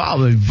folks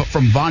involved,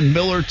 from Von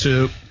Miller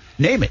to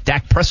name it.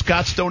 Dak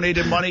Prescott's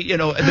donated money. There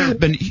have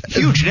been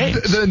huge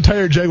names. The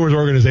entire Jaguars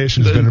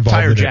organization has been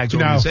involved in it. The entire Jags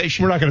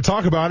organization. Now, we're not going to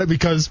talk about it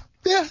because,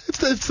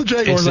 it's the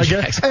Jaguars, I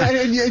guess.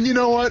 And you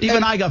know what?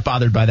 Even I got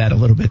bothered by that a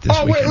little bit this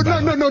weekend.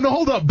 No,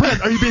 hold up.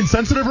 Brent, are you being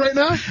sensitive right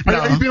now?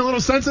 Are you being a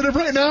little sensitive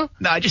right now?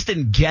 No, I just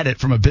didn't get it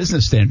from a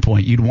business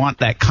standpoint. You'd want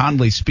that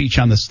Conley speech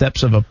on the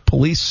steps of a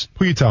police.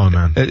 Who you telling,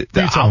 man?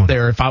 Out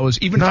there, if I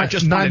was, even if I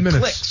just 9 minutes.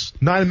 Clicks.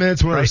 9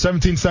 minutes,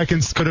 17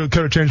 seconds could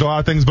have changed a lot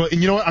of things. But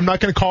you know what? I'm not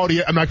going to call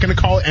it. I'm not going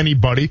to call it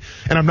anybody,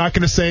 and I'm not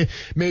going to say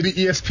maybe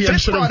ESPN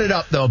Fitz brought it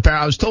up though.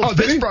 I was told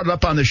Fitz brought it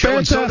up on the show,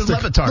 and so did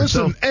Levitar.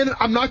 Listen, and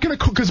I'm not going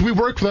to, because we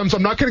work for them, so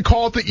I'm not going to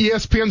call it the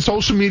ESPN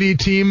social media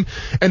team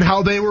and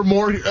how they were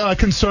more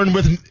concerned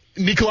with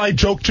Nikolai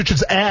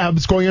Jokic's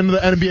abs going into the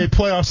NBA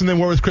playoffs than they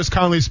were with Chris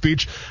Conley's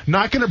speech.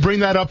 Not going to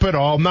bring that up at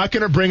all. Not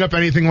going to bring up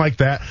anything like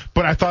that,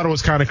 but I thought it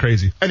was kind of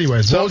crazy.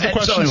 Anyways, what was the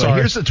question?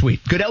 Here's the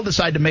tweet. Goodell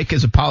decided to make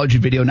his apology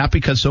video not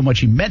because so much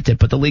he meant it,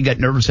 but the league got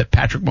nervous that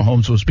Patrick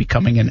Mahomes was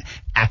becoming an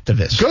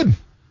activist. Good.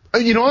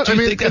 You know what? Do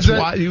you think that's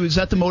why? Is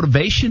that the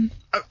motivation?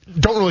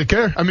 Don't really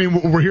care. I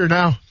mean, we're here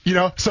now,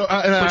 So,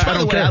 I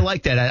don't care. I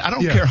like that. I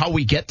don't care how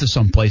we get to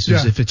some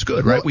places if it's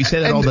good, right? Well, we say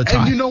that all the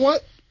time. And you know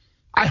what?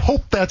 I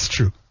hope that's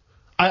true.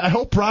 I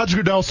hope Roger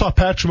Goodell saw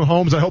Patrick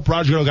Mahomes. I hope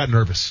Roger Goodell got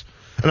nervous.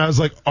 And I was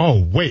like,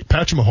 oh, wait,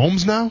 Patrick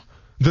Mahomes now?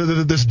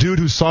 This dude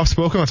who's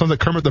soft-spoken, that sounds like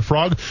Kermit the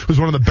Frog, who's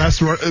one of the best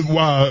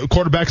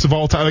quarterbacks of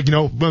all time,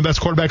 one of the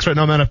best quarterbacks right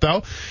now in the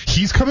NFL.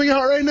 He's coming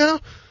out right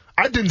now?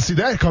 I didn't see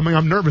that coming.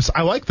 I'm nervous.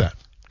 I like that.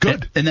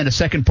 Good. And then a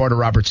second part of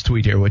Robert's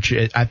tweet here, which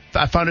I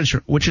found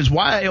interesting, which is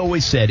why I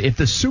always said if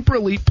the super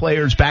elite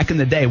players back in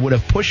the day would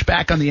have pushed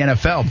back on the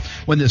NFL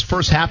when this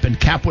first happened,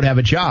 Cap would have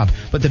a job.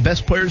 But the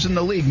best players in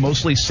the league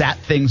mostly sat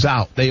things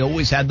out. They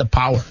always had the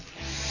power.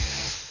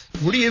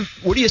 Where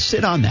do you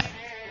sit on that?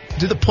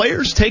 Do the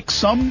players take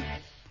some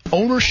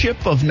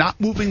ownership of not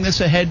moving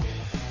this ahead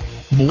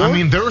more? I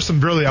mean, there were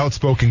some really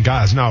outspoken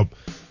guys. Now,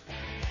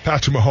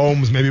 Patrick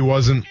Mahomes maybe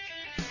wasn't.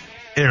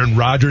 Aaron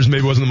Rodgers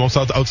maybe wasn't the most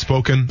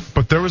outspoken,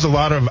 but there was a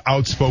lot of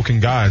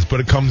outspoken guys. But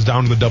it comes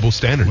down to the double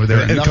standard.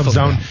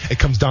 It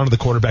comes down to the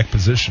quarterback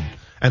position.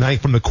 And I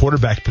think from the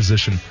quarterback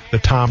position, the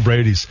Tom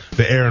Brady's,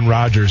 the Aaron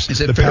Rodgers,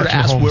 is it the fair Patrick to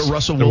ask Mahomes, where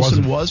Russell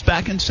Wilson was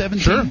back in 2017?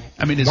 Sure.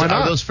 I mean,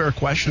 are those fair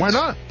questions? Why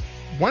not?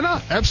 Why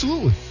not?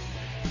 Absolutely.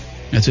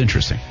 That's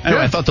interesting.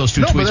 Anyway, I thought those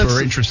two tweets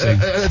were interesting.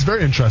 It's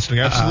very interesting,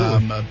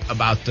 absolutely.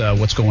 About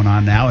what's going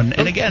on now. And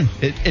again,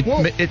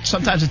 it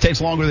sometimes it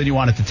takes longer than you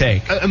want it to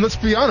take. And let's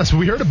be honest,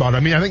 we heard about it. I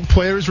mean, I think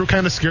players were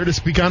kind of scared to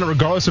speak on it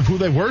regardless of who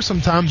they were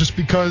sometimes just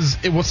because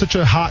it was such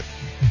a hot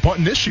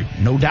button issue.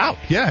 No doubt.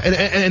 Yeah,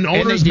 and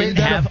owners made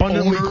that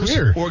abundantly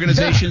clear.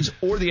 Organizations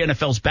or the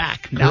NFL's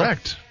back. Now,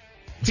 correct.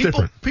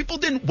 People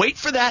didn't wait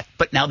for that,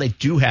 but now they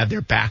do have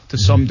their back to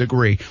some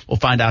degree. We'll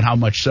find out how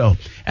much so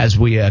as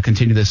we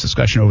continue this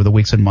discussion over the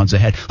weeks and months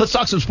ahead. Let's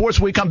talk some sports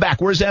when we come back.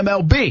 Where's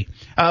MLB?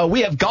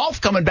 We have golf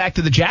coming back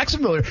to the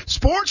Jacksonville area.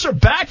 Sports are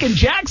back in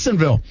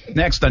Jacksonville.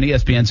 Next on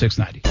ESPN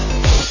 690.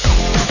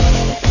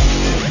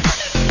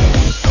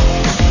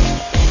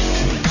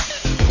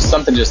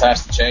 Something just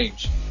has to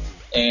change.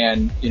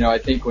 And, I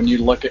think when you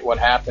look at what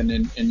happened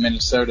in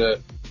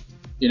Minnesota,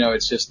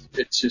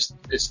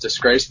 it's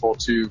disgraceful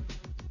to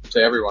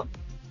everyone.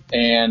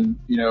 And,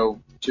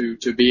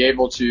 to be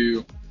able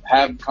to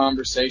have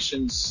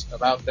conversations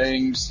about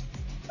things.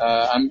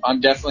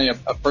 I'm definitely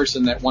a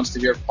person that wants to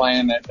hear a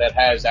plan that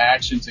has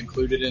actions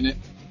included in it,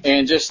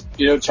 and just,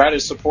 try to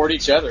support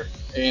each other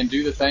and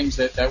do the things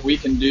that we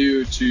can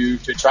do to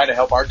try to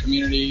help our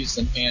communities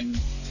and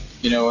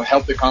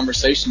help the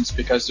conversations,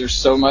 because there's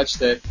so much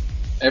that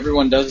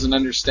everyone doesn't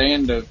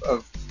understand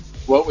of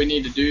what we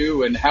need to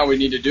do and how we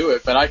need to do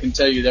it. But I can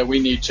tell you that we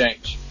need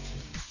change.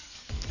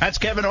 That's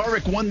Kevin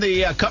Harvick, won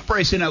the Cup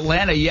race in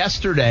Atlanta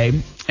yesterday,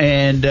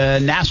 and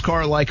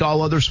NASCAR, like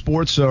all other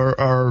sports,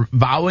 are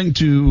vowing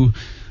to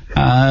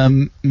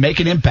make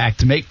an impact,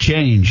 to make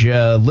change,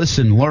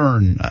 listen,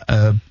 learn,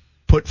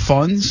 put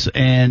funds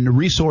and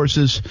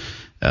resources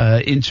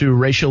into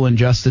racial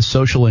injustice,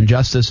 social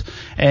injustice.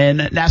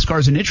 And NASCAR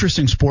is an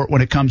interesting sport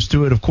when it comes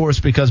to it, of course,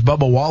 because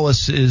Bubba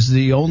Wallace is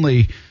the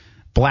only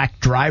black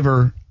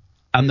driver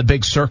on the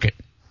big circuit.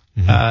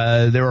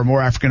 There are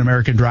more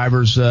African-American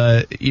drivers, in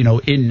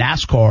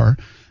NASCAR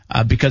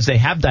because they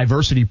have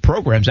diversity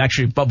programs.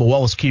 Actually, Bubba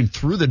Wallace came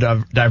through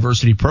the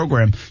diversity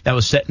program that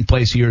was set in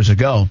place years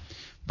ago.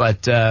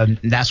 But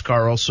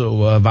NASCAR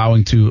also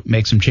vowing to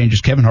make some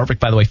changes. Kevin Harvick,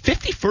 by the way,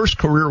 51st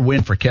career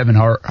win for Kevin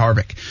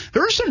Harvick.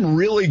 There are some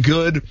really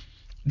good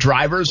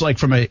drivers, like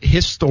from a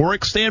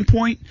historic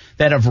standpoint,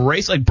 that have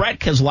raced. Like Brad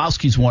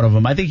Keselowski's one of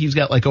them. I think he's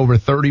got like over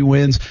 30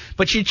 wins.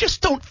 But you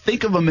just don't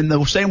think of him in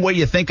the same way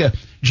you think of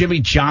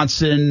Jimmy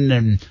Johnson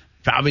and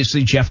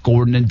obviously Jeff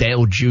Gordon and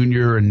Dale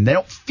Jr., and they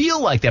don't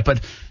feel like that.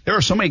 But there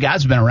are so many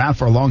guys who've been around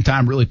for a long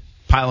time, really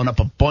piling up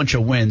a bunch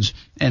of wins.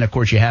 And, of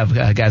course, you have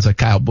guys like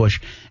Kyle Busch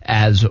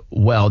as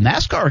well.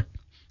 NASCAR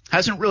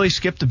hasn't really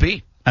skipped a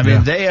beat. I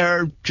mean, they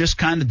are just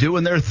kind of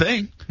doing their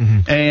thing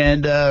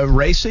and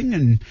racing.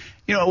 And,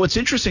 what's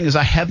interesting is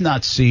I have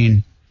not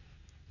seen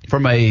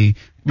from a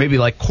maybe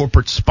like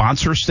corporate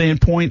sponsor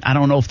standpoint, I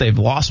don't know if they've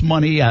lost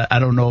money. I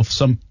don't know if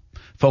some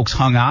folks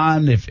hung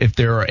on, if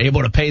they're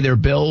able to pay their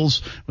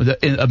bills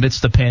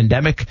amidst the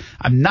pandemic.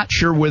 I'm not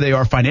sure where they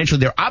are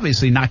financially. They're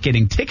obviously not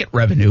getting ticket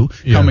revenue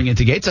coming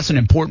into gates. That's an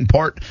important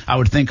part, I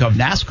would think, of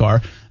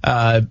NASCAR.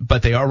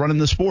 But they are running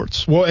the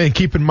sports. Well, and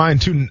keep in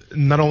mind, too,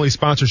 not only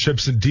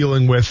sponsorships and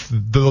dealing with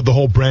the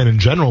whole brand in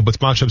general, but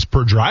sponsorships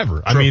per driver.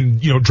 True. I mean,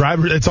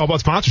 driver, it's all about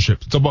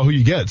sponsorship. It's all about who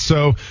you get.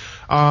 So,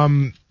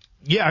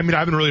 yeah, I mean, I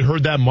haven't really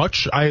heard that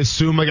much. I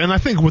assume, and I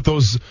think with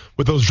those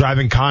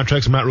driving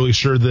contracts, I'm not really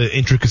sure the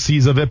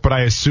intricacies of it, but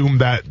I assume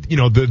that,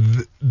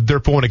 they're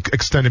for an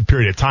extended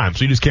period of time.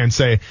 So you just can't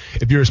say,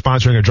 if you're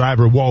sponsoring a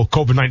driver, well,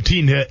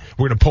 COVID-19 hit,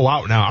 we're going to pull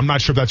out now. I'm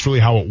not sure if that's really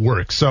how it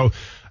works. So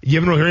you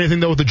haven't really heard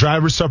anything, though, with the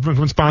drivers suffering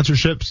from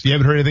sponsorships. You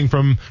haven't heard anything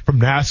from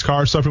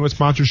NASCAR suffering with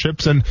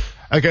sponsorships. And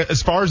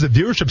as far as the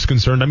viewership's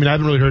concerned, I mean, I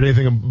havenn''t really heard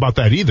anything about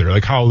that either,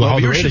 like how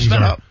the ratings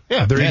are. Up.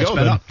 Yeah, there you go.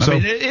 Then. So, I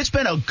mean, it's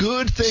been a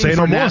good thing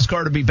for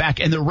NASCAR to be back.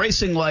 And they're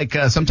racing like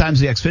sometimes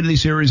the Xfinity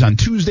Series on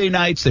Tuesday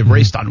nights. They've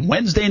raced on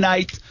Wednesday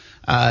night.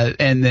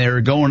 And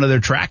they're going to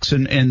their tracks,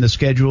 and the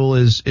schedule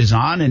is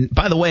on. And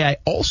by the way, I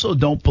also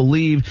don't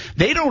believe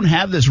they don't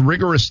have this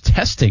rigorous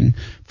testing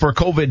for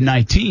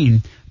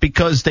COVID-19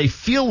 because they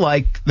feel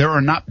like there are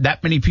not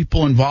that many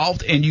people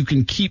involved, and you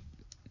can keep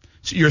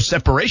your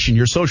separation,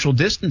 your social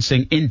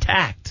distancing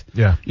intact.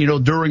 Yeah.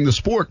 During the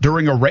sport,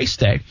 during a race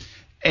day.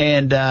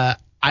 And I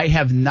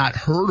have not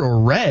heard or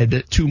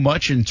read too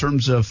much in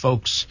terms of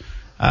folks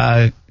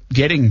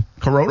getting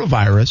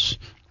coronavirus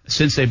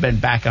since they've been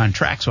back on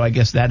track. So I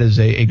guess that is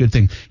a good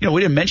thing.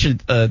 We didn't mention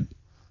it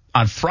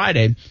on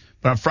Friday,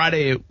 but on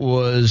Friday it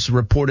was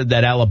reported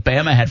that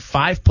Alabama had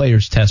 5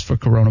 players test for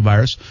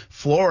coronavirus.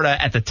 Florida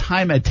at the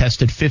time had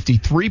tested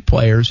 53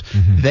 players.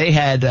 They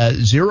had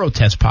 0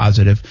 test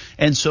positive.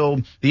 And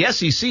so the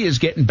SEC is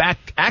getting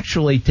back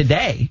actually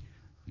today,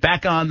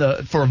 back on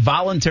for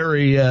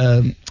voluntary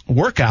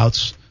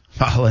workouts.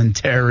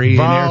 Voluntary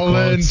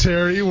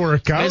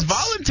workouts. Is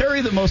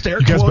voluntary the most air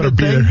quoted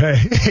thing?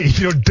 Hey,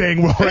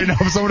 dang well right now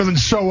if someone doesn't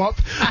show up,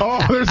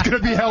 there's going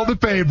to be hell to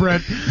pay,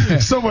 Brent.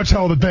 So much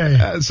hell to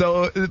pay.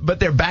 But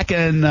they're back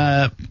in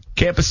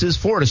campuses.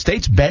 Florida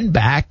State's been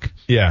back.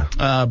 Yeah.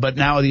 But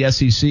now the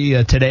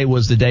SEC, today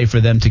was the day for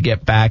them to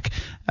get back.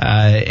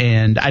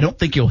 And I don't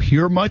think you'll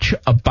hear much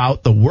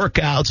about the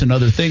workouts and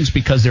other things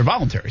because they're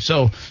voluntary.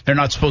 So they're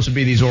not supposed to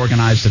be these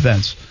organized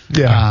events.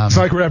 Yeah. It's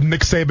not like we're having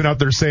Nick Saban out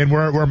there saying,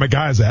 where are my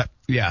guys at?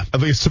 Yeah.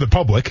 At least to the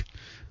public.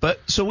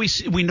 But so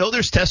we know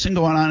there's testing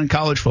going on in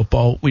college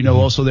football. We know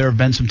also there have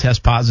been some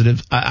test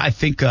positives. I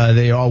think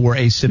they all were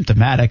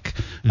asymptomatic,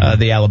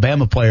 the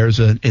Alabama players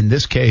in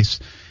this case.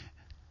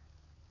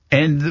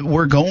 And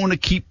we're going to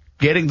keep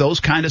getting those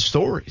kind of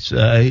stories.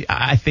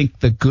 I think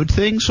the good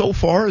thing so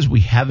far is we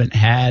haven't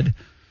had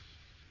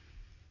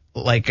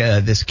like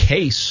this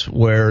case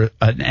where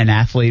an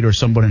athlete or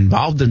someone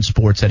involved in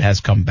sports that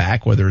has come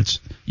back, whether it's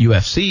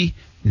UFC,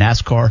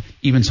 NASCAR,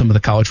 even some of the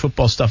college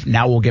football stuff.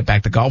 Now we'll get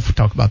back to golf. We'll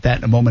talk about that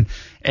in a moment.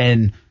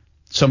 And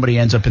somebody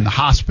ends up in the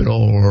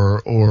hospital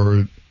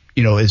or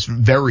is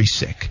very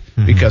sick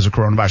because of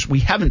coronavirus. We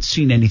haven't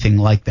seen anything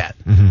like that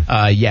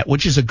yet,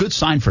 which is a good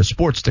sign for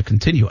sports to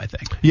continue, I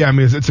think. Yeah, I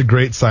mean, it's a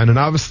great sign. And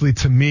obviously,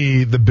 to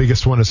me, the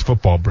biggest one is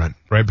football, Brent,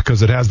 right?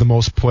 Because it has the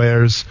most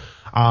players.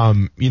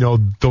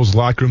 Those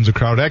locker rooms are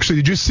crowded. Actually,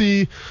 did you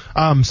see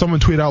someone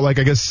tweet out, I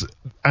guess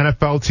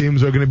NFL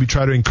teams are going to be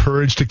trying to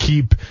encourage to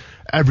keep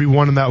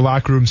everyone in that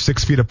locker room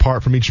 6 feet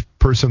apart from each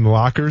person in the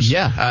lockers?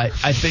 Yeah,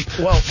 I think,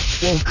 well.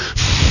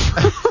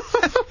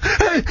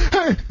 Hey,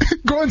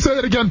 go ahead and say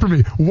that again for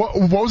me. What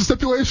was the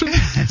stipulation?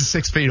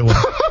 6 feet away.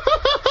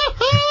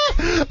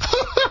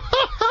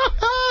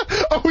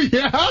 Oh,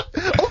 yeah?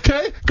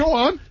 Okay, go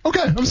on.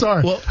 Okay, I'm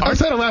sorry. Well, I had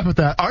to laugh at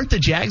that. Aren't the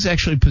Jags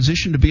actually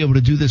positioned to be able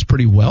to do this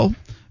pretty well?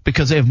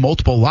 Because they have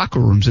multiple locker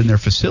rooms in their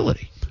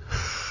facility.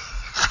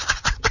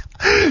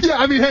 Yeah,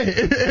 I mean, hey,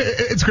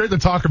 it's great to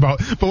talk about,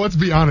 but let's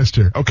be honest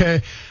here,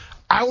 okay?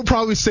 I would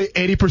probably say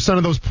 80%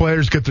 of those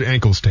players get their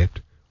ankles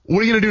taped. What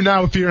are you going to do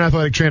now if you're an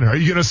athletic trainer? Are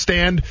you going to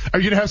stand? Are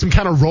you going to have some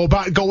kind of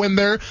robot go in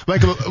there,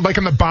 like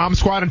in the bomb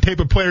squad, and tape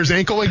a player's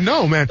ankle? Like,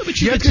 no, man.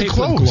 But you have to get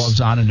close.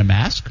 Gloves on and a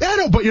mask. Yeah,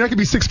 no, but you're not going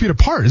to be 6 feet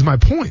apart, is my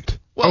point.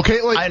 Well, okay,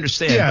 I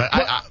understand,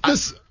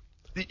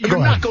 but you're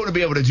not going to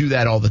be able to do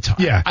that all the time.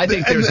 Yeah. I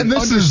think there's an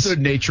understood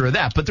nature of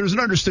that, but there's an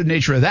understood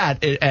nature of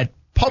that at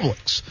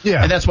Publix.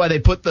 Yeah. And that's why they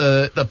put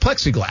the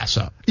plexiglass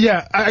up.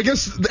 Yeah, I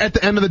guess at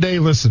the end of the day,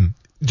 listen,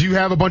 do you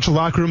have a bunch of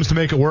locker rooms to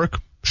make it work?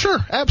 Sure,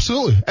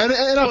 absolutely. And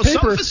on paper,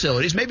 some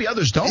facilities, maybe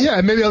others don't. Yeah,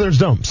 maybe others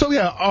don't. So,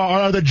 yeah,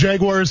 are the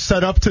Jaguars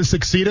set up to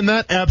succeed in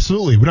that?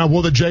 Absolutely. Now,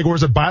 will the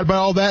Jaguars abide by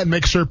all that and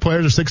make sure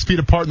players are 6 feet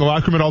apart in the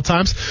locker room at all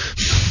times?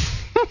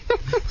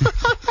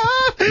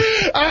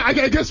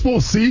 I guess we'll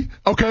see.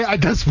 Okay, I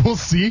guess we'll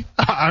see.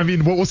 I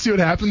mean, we'll see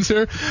what happens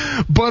here.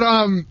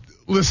 But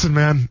listen,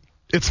 man,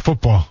 it's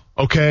football,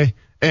 okay?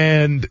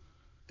 And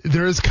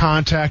there is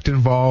contact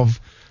involved.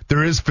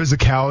 There is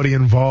physicality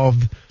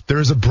involved. There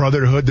is a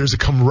brotherhood. There's a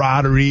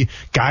camaraderie.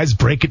 Guys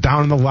break it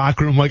down in the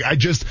locker room. Like,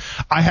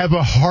 I have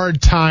a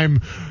hard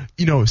time,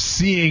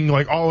 seeing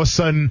like all of a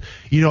sudden,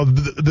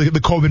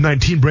 the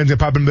COVID-19 brains get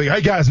popping and be like,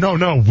 hey guys,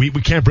 no, we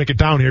can't break it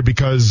down here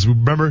because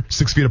remember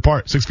 6 feet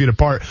apart.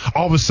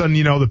 All of a sudden,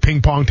 the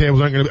ping pong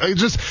tables aren't going to be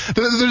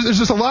there's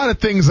just a lot of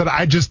things that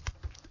I just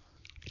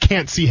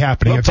can't see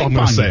happening. That's all I'm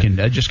going to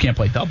say. I just can't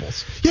play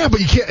doubles. Yeah, but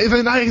you can't.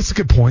 It's a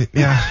good point.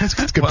 Yeah, that's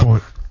a good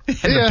point. And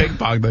the ping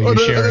pong, though, you're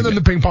sharing. And then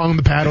the ping pong,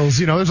 the paddles,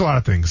 there's a lot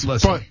of things.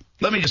 Listen, but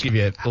let me just give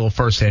you a little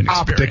first-hand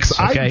experience. Optics.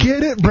 Okay? I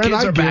get it, Brent.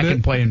 Kids are back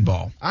and playing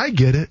ball. I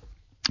get it.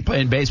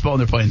 Playing baseball and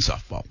they're playing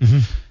softball. Mm-hmm.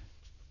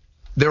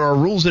 There are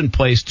rules in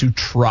place to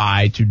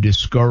try to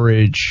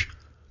discourage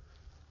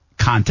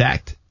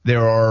contact.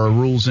 There are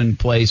rules in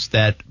place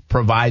that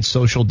provide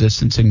social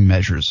distancing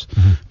measures.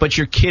 Mm-hmm. But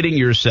you're kidding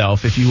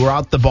yourself. If you were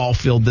out the ball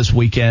field this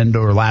weekend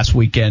or last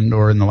weekend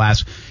or in the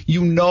last,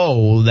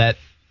 that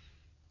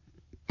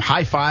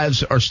high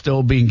fives are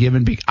still being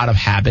given out of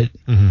habit.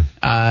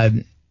 Mm-hmm.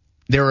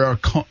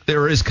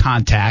 There is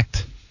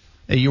contact.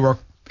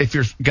 If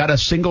you've got a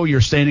single,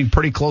 you're standing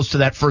pretty close to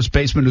that first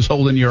baseman who's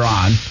holding your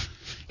on.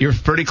 You're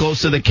pretty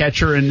close to the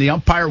catcher and the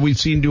umpire. We've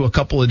seen do a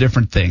couple of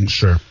different things.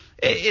 Sure.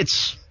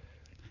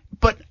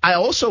 But I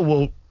also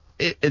will.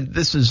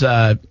 This is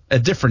a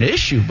different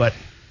issue, but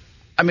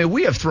I mean,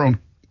 we have thrown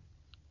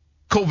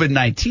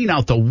COVID-19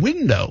 out the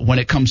window when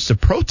it comes to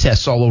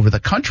protests all over the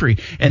country.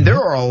 And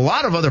there are a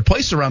lot of other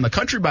places around the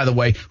country, by the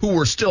way, who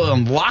were still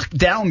in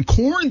lockdown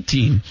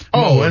quarantine.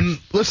 Oh, and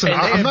listen,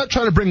 I'm not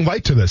trying to bring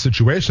light to this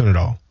situation at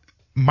all.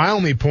 My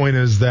only point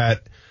is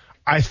that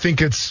I think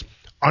it's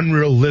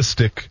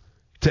unrealistic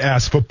to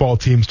ask football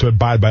teams to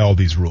abide by all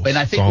these rules. And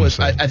I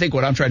think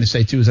what I'm trying to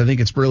say, too, is I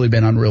think it's really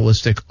been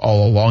unrealistic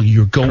all along.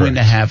 You're going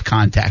to have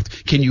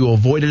contact. Can you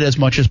avoid it as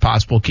much as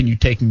possible? Can you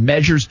take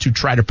measures to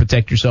try to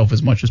protect yourself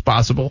as much as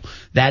possible?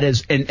 That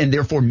is, and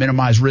therefore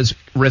minimize risk?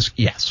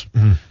 Yes.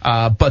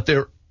 Mm-hmm. But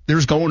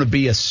there's going to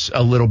be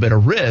a little bit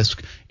of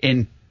risk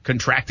in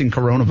contracting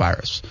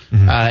coronavirus.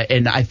 Mm-hmm.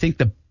 And I think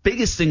the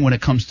biggest thing when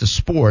it comes to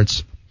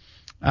sports,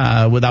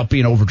 without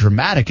being over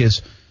dramatic,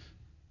 is,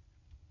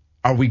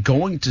 are we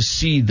going to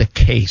see the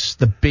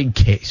big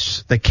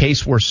case, the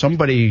case where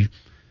somebody,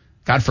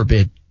 God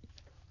forbid,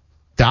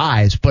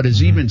 dies, but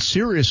is even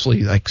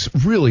seriously, like,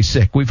 really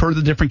sick? We've heard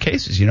the different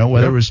cases,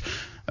 whether it was,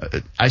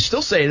 I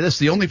still say this,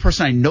 the only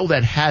person I know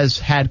that has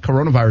had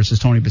coronavirus is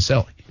Tony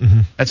Baselli. Mm-hmm.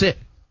 That's it.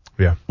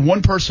 Yeah.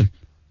 One person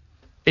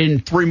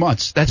in 3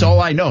 months. That's all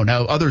I know.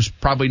 Now, others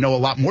probably know a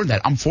lot more than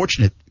that. I'm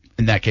fortunate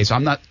in that case.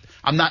 I'm not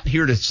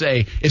here to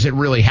say, is it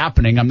really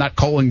happening? I'm not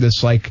calling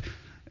this like,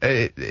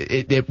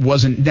 it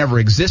never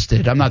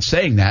existed. I'm not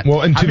saying that.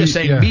 Well, I'm just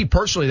saying, me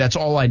personally, that's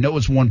all I know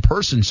is one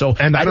person. So,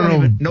 and I don't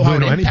even know how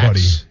it impacts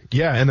anybody.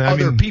 Yeah, and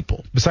other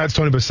people besides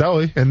Tony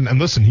Baselli. And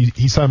listen,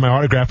 he signed my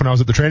autograph when I was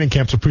at the training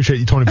camp. So appreciate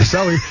you, Tony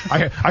Baselli.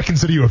 I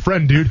consider you a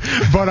friend, dude.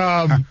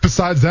 But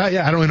besides that,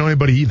 I don't really know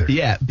anybody either.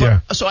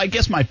 Yeah. So I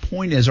guess my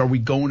point is,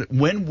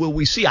 when will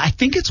we see? I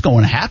think it's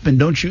going to happen,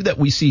 don't you? That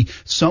we see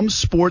some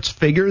sports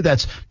figure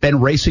that's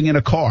been racing in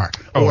a car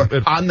or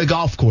on the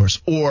golf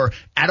course or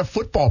at a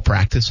football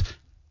practice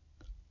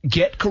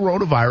get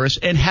coronavirus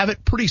and have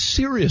it pretty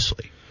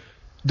seriously.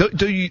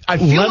 Do you? I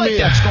feel like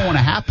that's going to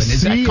happen.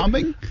 Is that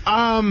coming?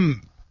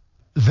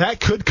 That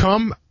could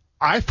come.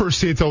 I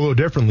foresee it a little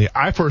differently.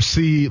 I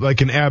foresee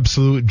like an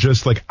absolute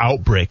just like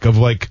outbreak of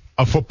like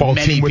a football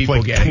team with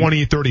like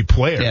 20, 30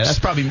 players. Yeah, that's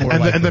probably more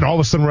likely. And then all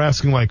of a sudden we're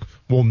asking like,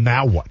 well,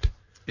 now what?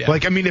 Yeah.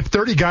 Like, I mean, if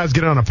 30 guys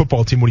get on a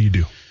football team, what do you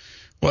do?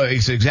 Well,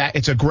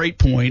 it's a great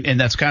point, and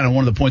that's kind of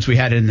one of the points we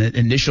had in the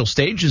initial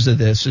stages of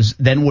this is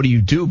then what do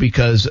you do?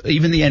 Because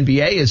even the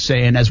NBA is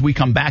saying as we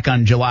come back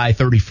on July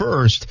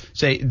 31st,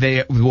 say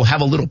they will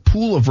have a little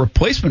pool of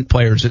replacement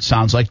players, it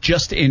sounds like,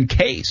 just in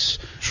case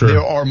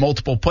there are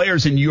multiple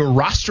players and your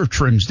roster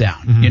trims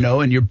down,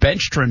 and your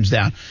bench trims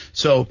down.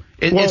 So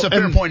it's a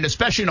fair point,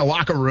 especially in a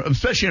locker room,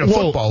 especially in a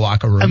football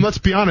locker room. And let's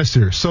be honest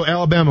here. So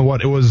Alabama,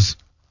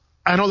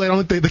 I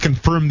don't think they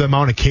confirmed the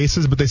amount of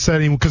cases, but they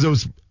said because it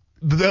was –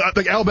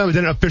 Alabama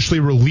didn't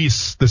officially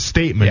release the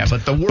statement. Yeah,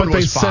 but the word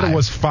was they 5. said it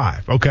was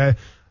 5, okay?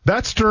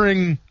 That's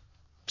during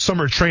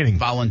summer training.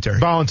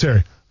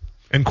 Voluntary.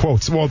 In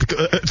quotes. Well,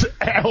 it's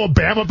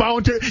Alabama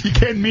voluntary? You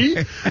kidding me?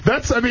 You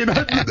better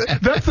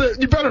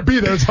be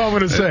there. That's all I'm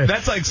going to say.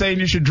 That's like saying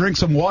you should drink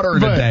some water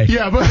in a day.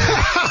 Yeah,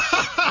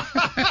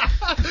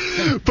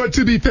 but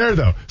to be fair,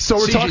 though, so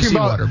we're talking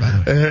about water, by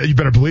the way. You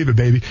better believe it,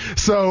 baby.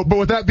 So, but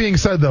with that being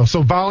said, though,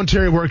 so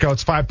voluntary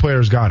workouts, 5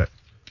 players got it.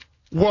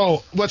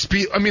 Well, let's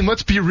be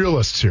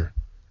realists here.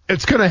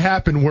 It's going to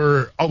happen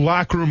where a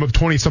locker room of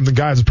 20-something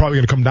guys is probably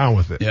going to come down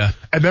with it. Yeah.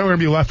 And then we're going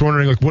to be left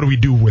wondering, like, what do we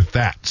do with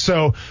that?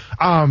 So,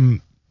 I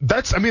don't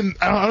think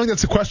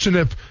that's a question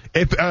if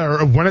it's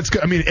going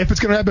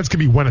to happen, it's going to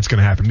be when it's going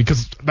to happen,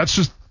 because that's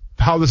just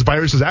how this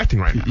virus is acting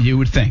right now. You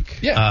would think.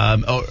 Yeah.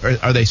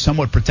 Are they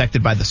somewhat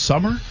protected by the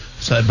summer?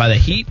 So by the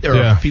heat?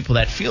 There are people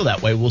that feel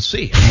that way. We'll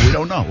see. We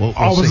don't know. We'll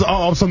see.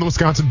 All of a sudden, the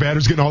Wisconsin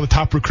Badgers getting all the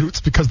top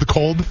recruits because of the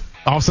cold.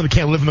 All of a sudden, they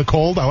can't live in the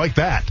cold. I like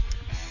that.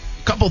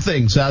 Couple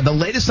things. The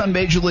latest on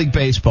Major League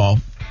Baseball.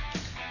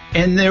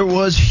 And there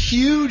was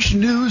huge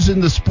news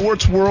in the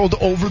sports world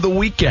over the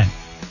weekend.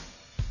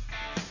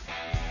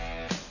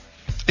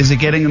 Is it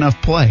getting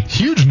enough play?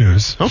 Huge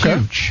news. Okay.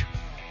 Huge.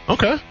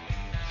 Okay.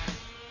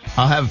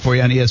 I'll have it for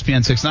you on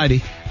ESPN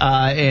 690.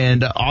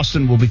 And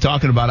Austin will be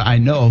talking about it, I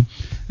know.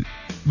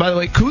 By the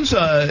way,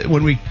 Kuz,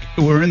 when we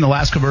were in the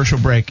last commercial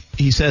break,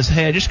 he says,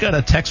 hey, I just got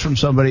a text from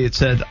somebody that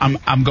said,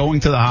 I'm going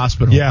to the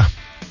hospital. Yeah.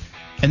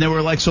 And they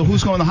were like, so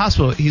who's going to the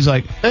hospital? He's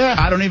like,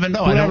 I don't even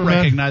know. Whatever, I don't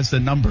recognize the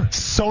number.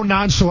 So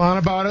nonchalant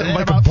about it. And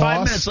like about a boss,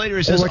 5 minutes later,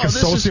 he says, like a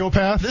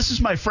sociopath. This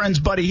is my friend's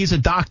buddy. He's a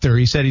doctor.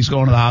 He said he's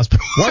going to the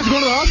hospital. Why is he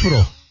going to the hospital?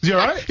 Is he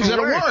all right? He's at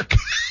work.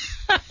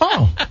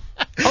 Oh,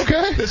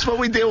 okay. That's what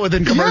we deal with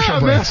in commercial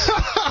breaks.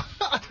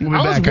 We'll be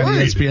back on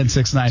ESPN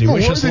 690.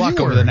 Wish us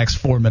luck over the next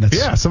 4 minutes.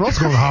 Yeah, someone else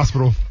going to the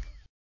hospital.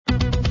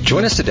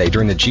 Join us today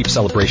during the Jeep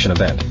Celebration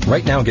event.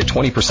 Right now, get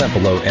 20%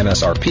 below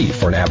MSRP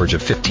for an average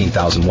of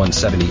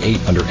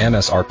 $15,178 under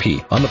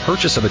MSRP on the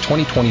purchase of a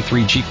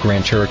 2023 Jeep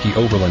Grand Cherokee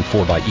Overland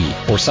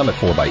 4xE or Summit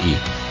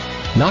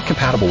 4xE. Not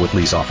compatible with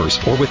lease offers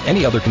or with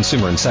any other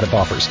consumer incentive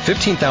offers.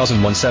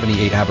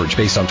 $15,178 average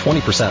based on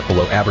 20%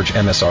 below average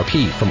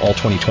MSRP from all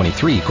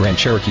 2023 Grand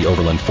Cherokee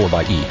Overland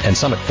 4xE and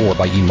Summit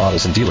 4xE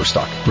models in dealer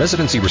stock.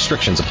 Residency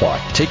restrictions apply.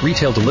 Take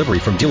retail delivery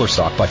from dealer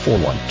stock by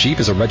 4/1. Jeep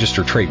is a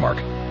registered trademark.